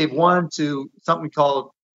 I gave one to something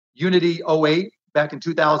called Unity 08 back in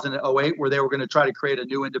 2008, where they were going to try to create a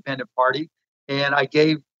new independent party. And I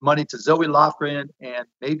gave money to Zoe Lofgren and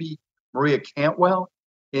maybe Maria Cantwell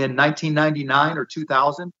in 1999 or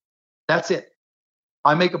 2000. That's it.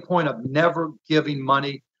 I make a point of never giving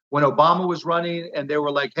money. When Obama was running and they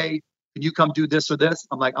were like, hey, can you come do this or this?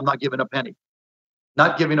 I'm like, I'm not giving a penny.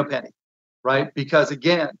 Not giving a penny, right? Because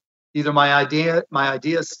again, either my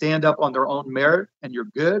ideas stand up on their own merit and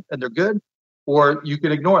they're good, or you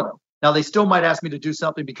can ignore them. Now, they still might ask me to do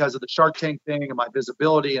something because of the Shark Tank thing and my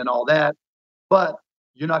visibility and all that, but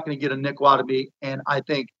you're not going to get a nickel out of me. And I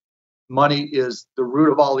think money is the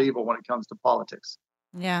root of all evil when it comes to politics.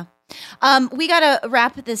 Yeah. We got to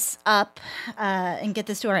wrap this up and get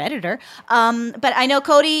this to our editor. But I know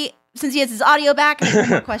Cody, since he has his audio back, has one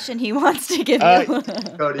more question he wants to give you.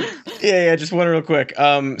 Cody. Yeah, just one real quick.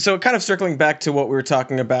 So kind of circling back to what we were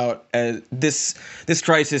talking about, this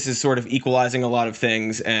crisis is sort of equalizing a lot of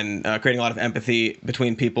things and creating a lot of empathy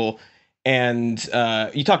between people. And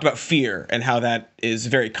you talked about fear and how that is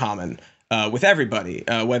very common. with everybody,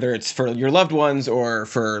 whether it's for your loved ones or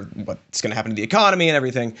for what's going to happen to the economy and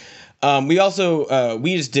everything. We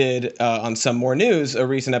just did on Some More News a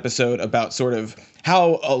recent episode about sort of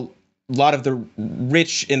how a lot of the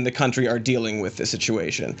rich in the country are dealing with this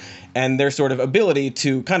situation and their sort of ability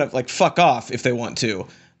to kind of like fuck off if they want to.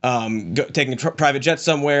 Taking a private jet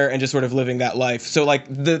somewhere and just sort of living that life. So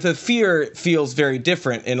like the fear feels very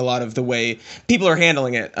different in a lot of the way people are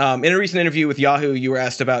handling it. In a recent interview with Yahoo, you were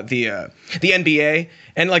asked about the NBA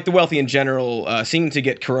and like the wealthy in general seem to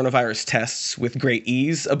get coronavirus tests with great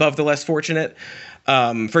ease above the less fortunate.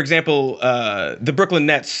 For example, the Brooklyn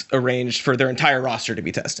Nets arranged for their entire roster to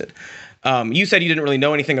be tested. You said you didn't really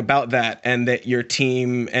know anything about that and that your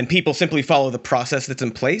team and people simply follow the process that's in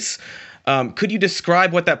place. Could you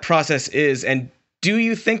describe what that process is, and do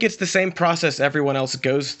you think it's the same process everyone else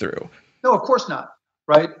goes through? No, of course not.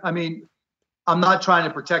 Right? I mean, I'm not trying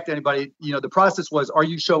to protect anybody. You know, the process was, are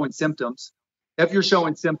you showing symptoms? If you're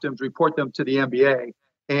showing symptoms, report them to the NBA,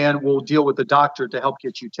 and we'll deal with the doctor to help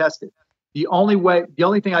get you tested. The only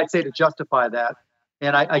thing I'd say to justify that,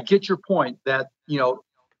 and I get your point that, you know,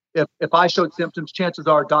 if I showed symptoms, chances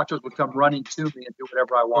are doctors would come running to me and do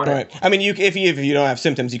whatever I wanted. Right. I mean, if you don't have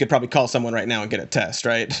symptoms, you could probably call someone right now and get a test,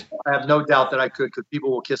 right? I have no doubt that I could, because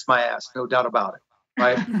people will kiss my ass. No doubt about it.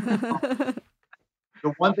 Right. The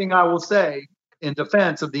one thing I will say in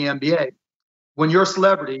defense of the NBA, when you're a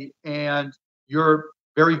celebrity and you're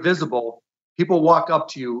very visible, people walk up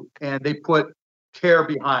to you and they put care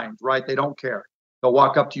behind, right? They don't care. They'll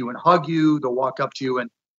walk up to you and hug you. They'll walk up to you and,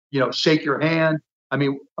 you know, shake your hand. I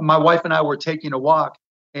mean, my wife and I were taking a walk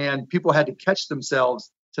and people had to catch themselves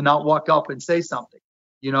to not walk up and say something.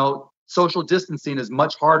 You know, social distancing is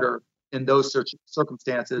much harder in those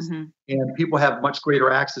circumstances, and people have much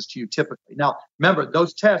greater access to you typically. Now, remember,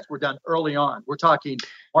 those tests were done early on. We're talking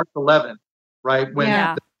March 11th, right?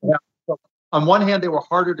 On one hand, they were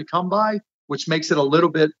harder to come by, which makes it a little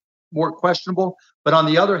bit more questionable. But on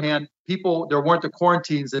the other hand, there weren't the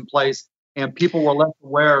quarantines in place, and people were less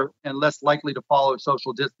aware and less likely to follow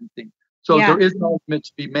social distancing. So there is an argument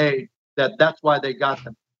to be made that that's why they got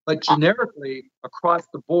them. But generically, across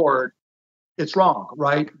the board, it's wrong,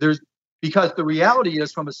 right? Because the reality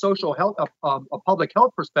is, from a social health, a public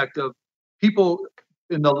health perspective, people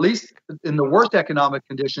in the worst economic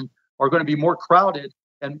condition are going to be more crowded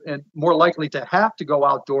and more likely to have to go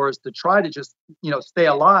outdoors to try to just, you know, stay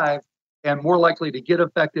alive, and more likely to get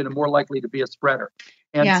affected and more likely to be a spreader.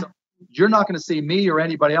 And so you're not going to see me or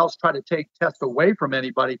anybody else try to take tests away from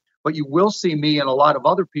anybody, but you will see me and a lot of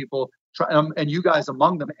other people try, and you guys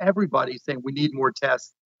among them, everybody saying we need more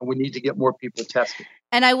tests and we need to get more people tested.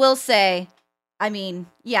 And I will say, I mean,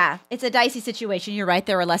 yeah, it's a dicey situation. You're right.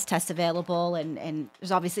 There are less tests available, and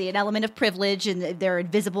there's obviously an element of privilege, and they're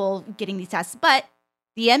invisible getting these tests. But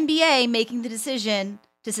the NBA making the decision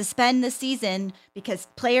to suspend the season because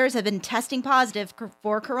players have been testing positive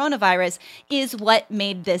for coronavirus is what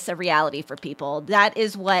made this a reality for people. That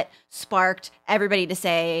is what sparked everybody to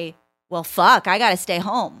say, well, fuck, I got to stay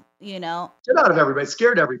home, you know? Get out of everybody.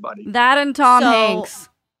 Scared everybody. That and Tom Hanks.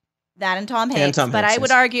 But I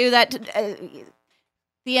would argue that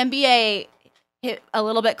the NBA hit a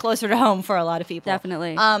little bit closer to home for a lot of people.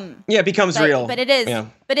 Definitely. It becomes real. But it is. Yeah.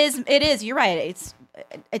 But it is. You're right.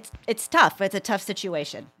 It's tough. It's a tough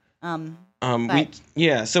situation.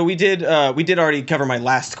 So we did already cover my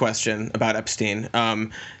last question about Epstein.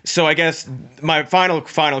 So I guess my final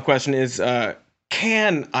question is,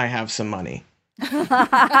 can I have some money?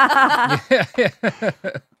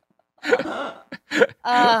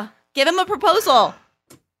 Give him a proposal.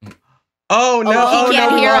 Oh no! He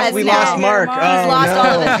can't hear us we now. lost Mark. He's lost all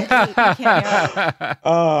of us. He can't hear us.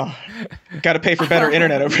 Oh, got to pay for better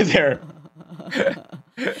internet over there.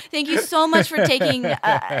 Thank you so much for taking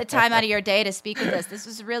time out of your day to speak with us. This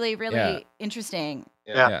was really, really interesting.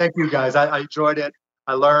 Yeah, thank you guys. I enjoyed it.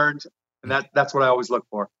 I learned, and that's what I always look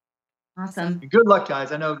for. Awesome. And good luck,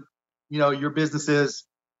 guys. I know, you know, your business is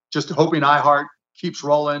just hoping iHeart keeps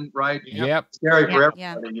rolling, right? Yep. It's scary for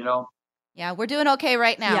everybody, you know. Yeah, we're doing okay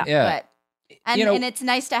right now. Yeah. But and it's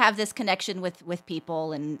nice to have this connection with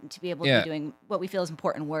people and to be able to be doing what we feel is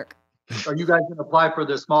important work. Are you guys going to apply for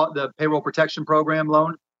the payroll protection program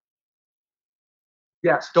loan?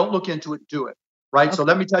 Yes. Don't look into it. Do it. Right. Okay. So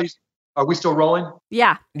let me tell you. Are we still rolling?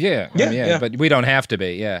 Yeah. Yeah. But we don't have to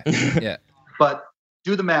be. Yeah. Yeah. But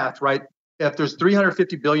do the math. Right. If there's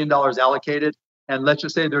 $350 billion allocated, and let's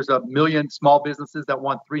just say there's 1 million small businesses that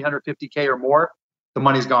want $350K or more, the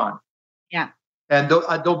money's gone. Yeah. And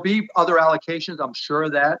there'll be other allocations. I'm sure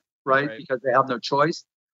of that. Right. Because they have no choice.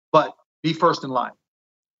 But be first in line.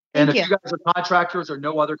 And if you guys are contractors or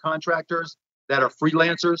no other contractors that are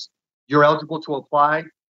freelancers, you're eligible to apply.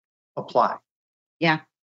 Yeah.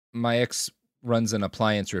 My ex runs an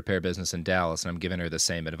appliance repair business in Dallas, and I'm giving her the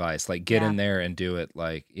same advice. Like, get in there and do it.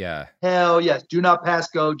 Like, yeah. Hell yes. Do not pass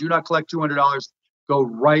go. Do not collect $200. Go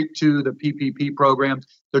right to the PPP programs.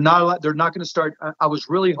 They're not going to start. I was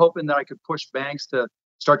really hoping that I could push banks to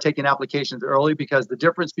start taking applications early, because the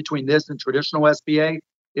difference between this and traditional SBA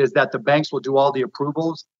is that the banks will do all the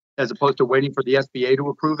approvals as opposed to waiting for the SBA to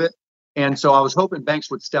approve it. And so I was hoping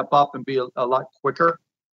banks would step up and be a lot quicker,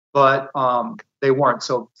 but they weren't.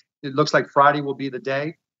 So it looks like Friday will be the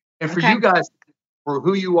day. And for you guys, for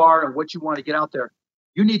who you are and what you want to get out there,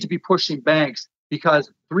 you need to be pushing banks,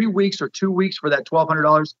 because 3 weeks or 2 weeks for that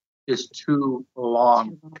 $1,200 is too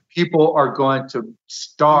long. People are going to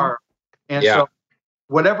starve. And so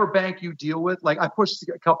whatever bank you deal with, like I pushed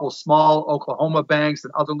a couple of small Oklahoma banks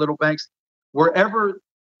and other little banks, wherever,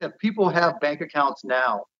 if people have bank accounts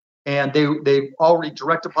now and they've already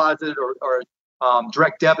direct deposited or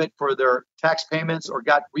direct debit for their tax payments or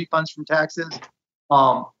got refunds from taxes,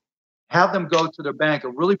 have them go to their bank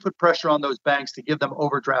and really put pressure on those banks to give them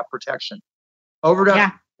overdraft protection.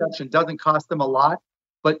 Overdraft protection doesn't cost them a lot,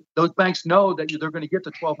 but those banks know that they're going to get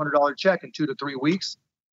the $1,200 check in 2 to 3 weeks.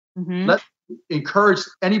 Let's encourage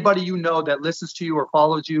anybody you know that listens to you or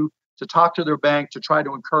follows you to talk to their bank, to try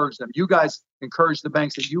to encourage them. You guys encourage the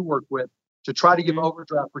banks that you work with to try to give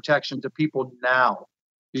overdraft protection to people now,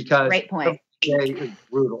 because great point. Today is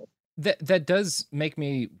brutal. That does make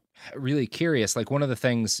me really curious. Like, one of the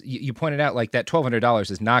things you pointed out, like that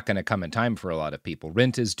 $1,200 is not going to come in time for a lot of people.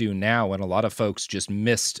 Rent is due now, and a lot of folks just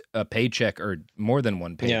missed a paycheck or more than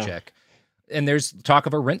one paycheck. And there's talk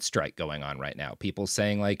of a rent strike going on right now. People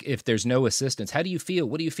saying, like, if there's no assistance, how do you feel?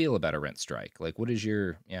 What do you feel about a rent strike? Like, what is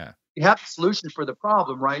your, You have a solution for the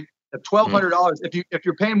problem, right? If $1,200, if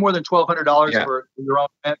you're paying more than $1,200 for your own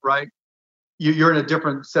rent, right, you're in a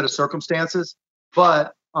different set of circumstances.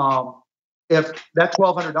 But if that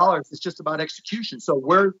 $1,200 is just about execution, so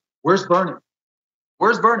where's Bernie?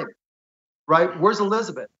 Where's Bernie? Right? Where's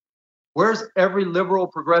Elizabeth? Where's every liberal,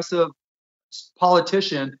 progressive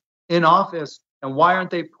politician in office? And why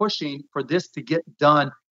aren't they pushing for this to get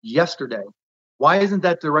done yesterday? Why isn't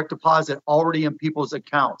that direct deposit already in people's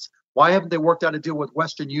accounts? Why haven't they worked out a deal with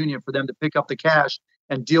Western Union for them to pick up the cash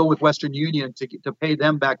and deal with Western Union to pay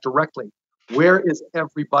them back directly? Where is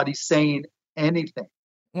everybody saying anything?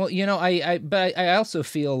 Well, but I also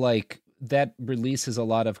feel like that releases a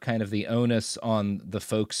lot of kind of the onus on the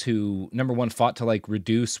folks who, number one, fought to like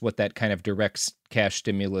reduce what that kind of direct cash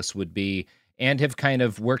stimulus would be, and have kind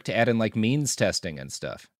of worked to add in like means testing and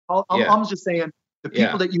stuff. I'm just saying, the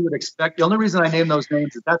people that you would expect, the only reason I name those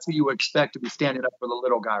names is that's who you would expect to be standing up for the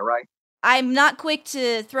little guy, right? I'm not quick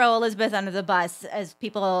to throw Elizabeth under the bus, as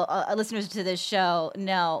people, listeners to this show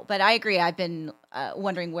know, but I agree. I've been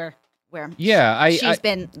wondering where she's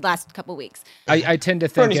been last couple weeks. I tend to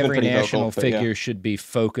think every national figure should be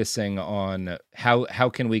focusing on how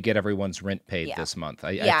can we get everyone's rent paid this month.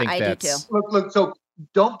 I think that's... do too. Look, so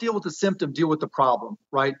don't deal with the symptom, deal with the problem,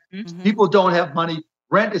 right? People don't have money.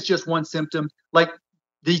 Rent is just one symptom. Like,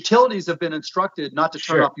 the utilities have been instructed not to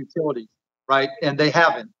turn off utilities, right? And they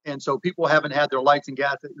haven't. And so people haven't had their lights and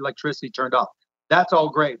gas, electricity turned off. That's all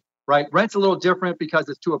great, right? Rent's a little different because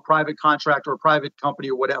it's to a private contractor or a private company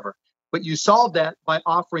or whatever. But you solve that by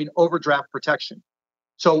offering overdraft protection.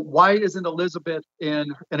 So why isn't Elizabeth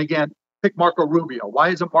and again, pick Marco Rubio. Why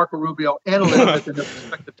isn't Marco Rubio and Elizabeth in the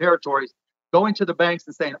respective territories going to the banks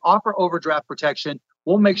and saying, offer overdraft protection?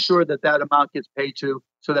 We'll make sure that amount gets paid to,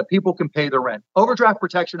 so that people can pay their rent. Overdraft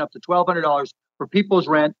protection up to $1,200 for people's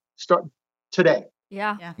rent start today.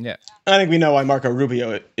 Yeah. I think we know why Marco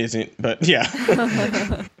Rubio isn't, but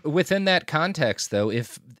yeah. Within that context, though,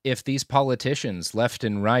 if these politicians, left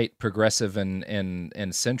and right, progressive and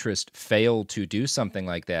centrist, fail to do something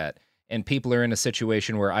like that, and people are in a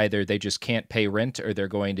situation where either they just can't pay rent or they're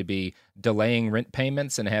going to be delaying rent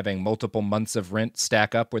payments and having multiple months of rent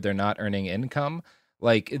stack up where they're not earning income,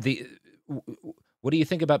 like what do you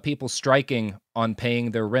think about people striking on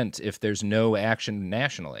paying their rent if there's no action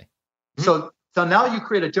nationally? So now you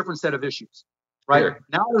create a different set of issues, right? Sure.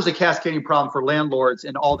 Now there's a cascading problem for landlords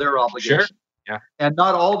and all their obligations. Sure. Yeah. And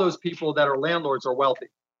not all those people that are landlords are wealthy,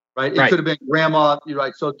 right? It could have been grandma,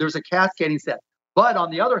 right? So there's a cascading set. But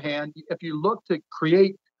on the other hand, if you look to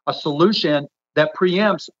create a solution that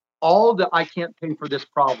preempts all the I can't pay for this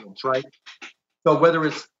problems, right? So whether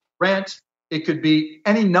it's rent, it could be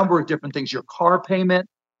any number of different things, your car payment,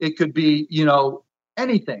 it could be,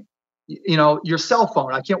 anything. Your cell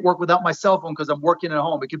phone. I can't work without my cell phone because I'm working at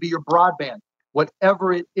home. It could be your broadband,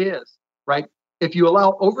 whatever it is, right? If you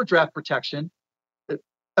allow overdraft protection,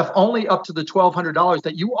 only up to the $1,200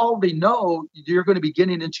 that you already know you're going to be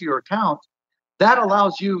getting into your account. That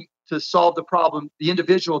allows you to solve the problem, the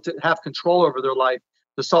individual to have control over their life,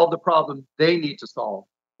 to solve the problem they need to solve.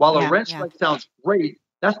 While a rent strike sounds great,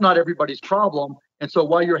 that's not everybody's problem. And so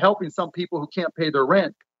while you're helping some people who can't pay their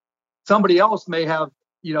rent, somebody else may have,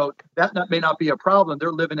 may not be a problem.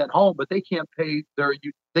 They're living at home, but they can't pay their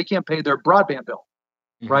broadband bill,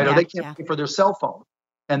 right? Or they can't pay for their cell phone.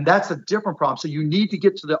 And that's a different problem. So you need to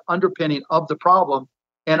get to the underpinning of the problem.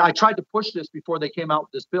 And I tried to push this before they came out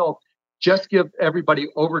with this bill. Just give everybody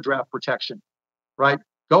overdraft protection, right?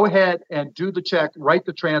 Go ahead and do the check,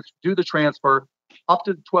 do the transfer up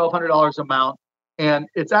to $1,200 amount. And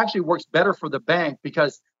it actually works better for the bank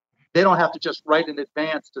because they don't have to just write in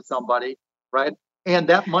advance to somebody, right? And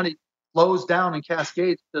that money flows down and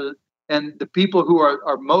cascades and the people who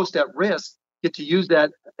are most at risk get to use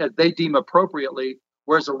that as they deem appropriately.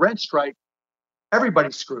 Whereas a rent strike,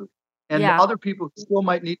 everybody's screwed. And the other people who still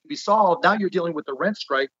might need to be solved, now you're dealing with the rent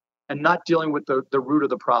strike and not dealing with the root of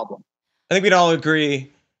the problem. I think we'd all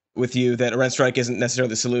agree with you that a rent strike isn't necessarily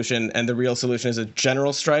the solution, and the real solution is a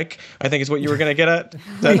general strike, I think is what you were going to get at.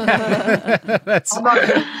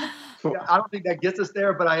 I don't think that gets us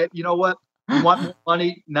there, but you know what? You want more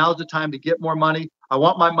money, now's the time to get more money. I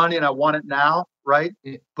want my money and I want it now, right?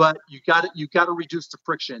 But you got to reduce the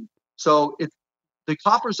friction. So the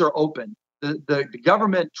coffers are open. The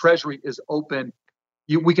government treasury is open.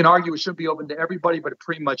 We can argue it shouldn't be open to everybody, but it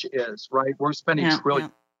pretty much is, right? We're spending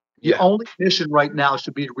trillions. The only mission right now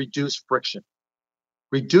should be to reduce friction.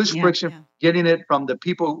 Reduce friction, getting it from the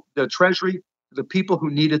people, the treasury, to the people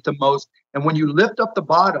who need it the most. And when you lift up the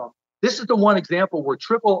bottom, this is the one example where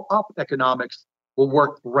trickle up economics will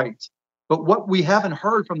work great. But what we haven't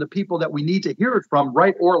heard from the people that we need to hear it from,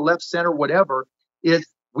 right or left, center, whatever, is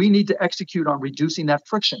we need to execute on reducing that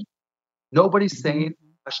friction. Nobody's saying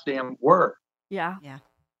a gosh damn word. Yeah.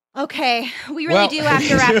 Okay, we really do have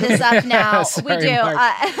to wrap this up now. Sorry, we do.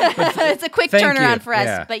 It's a quick turnaround for us,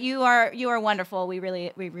 Yeah. but you are wonderful. We really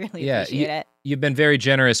appreciate it. You've been very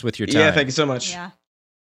generous with your time. Yeah, thank you so much. Yeah.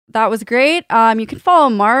 That was great. You can follow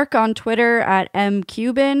Mark on Twitter at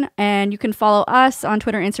mcuban, and you can follow us on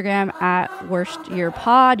Twitter and Instagram at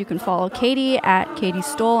worstyearpod. You can follow Katie at Katie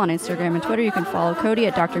Stoll on Instagram and Twitter. You can follow Cody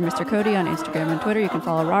at Dr. Mr. Cody on Instagram and Twitter. You can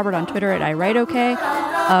follow Robert on Twitter at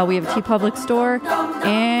iWriteOK. We have a TeePublic store,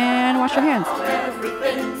 and wash your hands.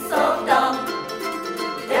 Everything's so dumb.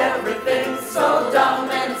 Everything's so dumb,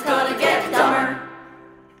 and it's gonna get dumber.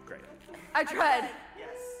 I tried.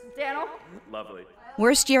 Yes. Daniel? Lovely.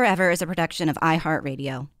 Worst Year Ever is a production of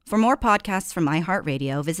iHeartRadio. For more podcasts from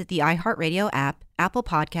iHeartRadio, visit the iHeartRadio app, Apple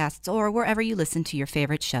Podcasts, or wherever you listen to your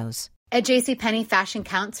favorite shows. At JCPenney, fashion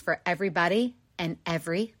counts for everybody and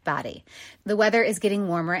everybody. The weather is getting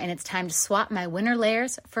warmer, and it's time to swap my winter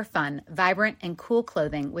layers for fun, vibrant, and cool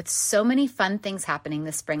clothing. With so many fun things happening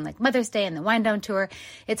this spring, like Mother's Day and the Wind Down Tour,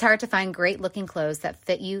 it's hard to find great-looking clothes that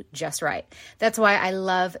fit you just right. That's why I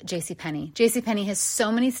love JCPenney. JCPenney has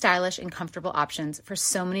so many stylish and comfortable options for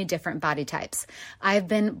so many different body types. I've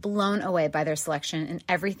been blown away by their selection, and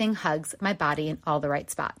everything hugs my body in all the right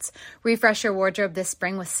spots. Refresh your wardrobe this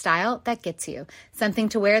spring with style that gets you. Something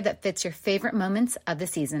to wear that fits your favorite moments of the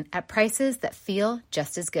season at prices that feel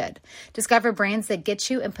just as good. Discover brands that get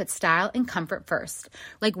you and put style and comfort first,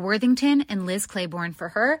 like Worthington and Liz Claiborne for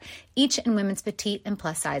her, each in women's petite and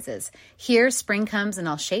plus sizes. Here, spring comes in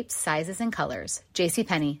all shapes, sizes, and colors.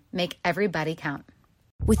 JCPenney, make everybody count.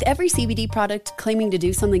 With every CBD product claiming to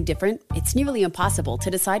do something different, it's nearly impossible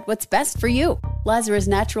to decide what's best for you. Lazarus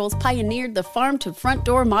Naturals pioneered the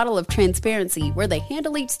farm-to-front-door model of transparency, where they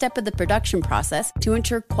handle each step of the production process to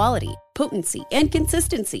ensure quality, potency, and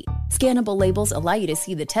consistency. Scannable labels allow you to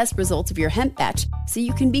see the test results of your hemp batch, so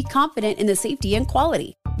you can be confident in the safety and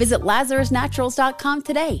quality. Visit LazarusNaturals.com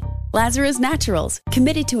today. Lazarus Naturals,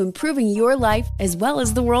 committed to improving your life as well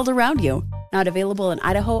as the world around you. Not available in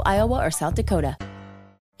Idaho, Iowa, or South Dakota.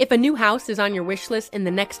 If a new house is on your wish list in the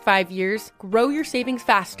next 5 years, grow your savings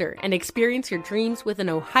faster and experience your dreams with an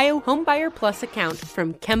Ohio Homebuyer Plus account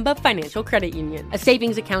from Kemba Financial Credit Union. A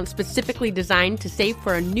savings account specifically designed to save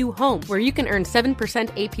for a new home, where you can earn 7%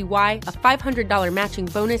 APY, a $500 matching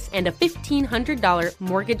bonus, and a $1,500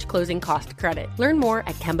 mortgage closing cost credit. Learn more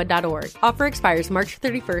at Kemba.org. Offer expires March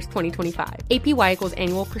 31st, 2025. APY equals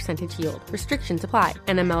annual percentage yield. Restrictions apply.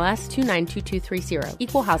 NMLS 292230.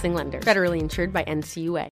 Equal housing lender. Federally insured by NCUA.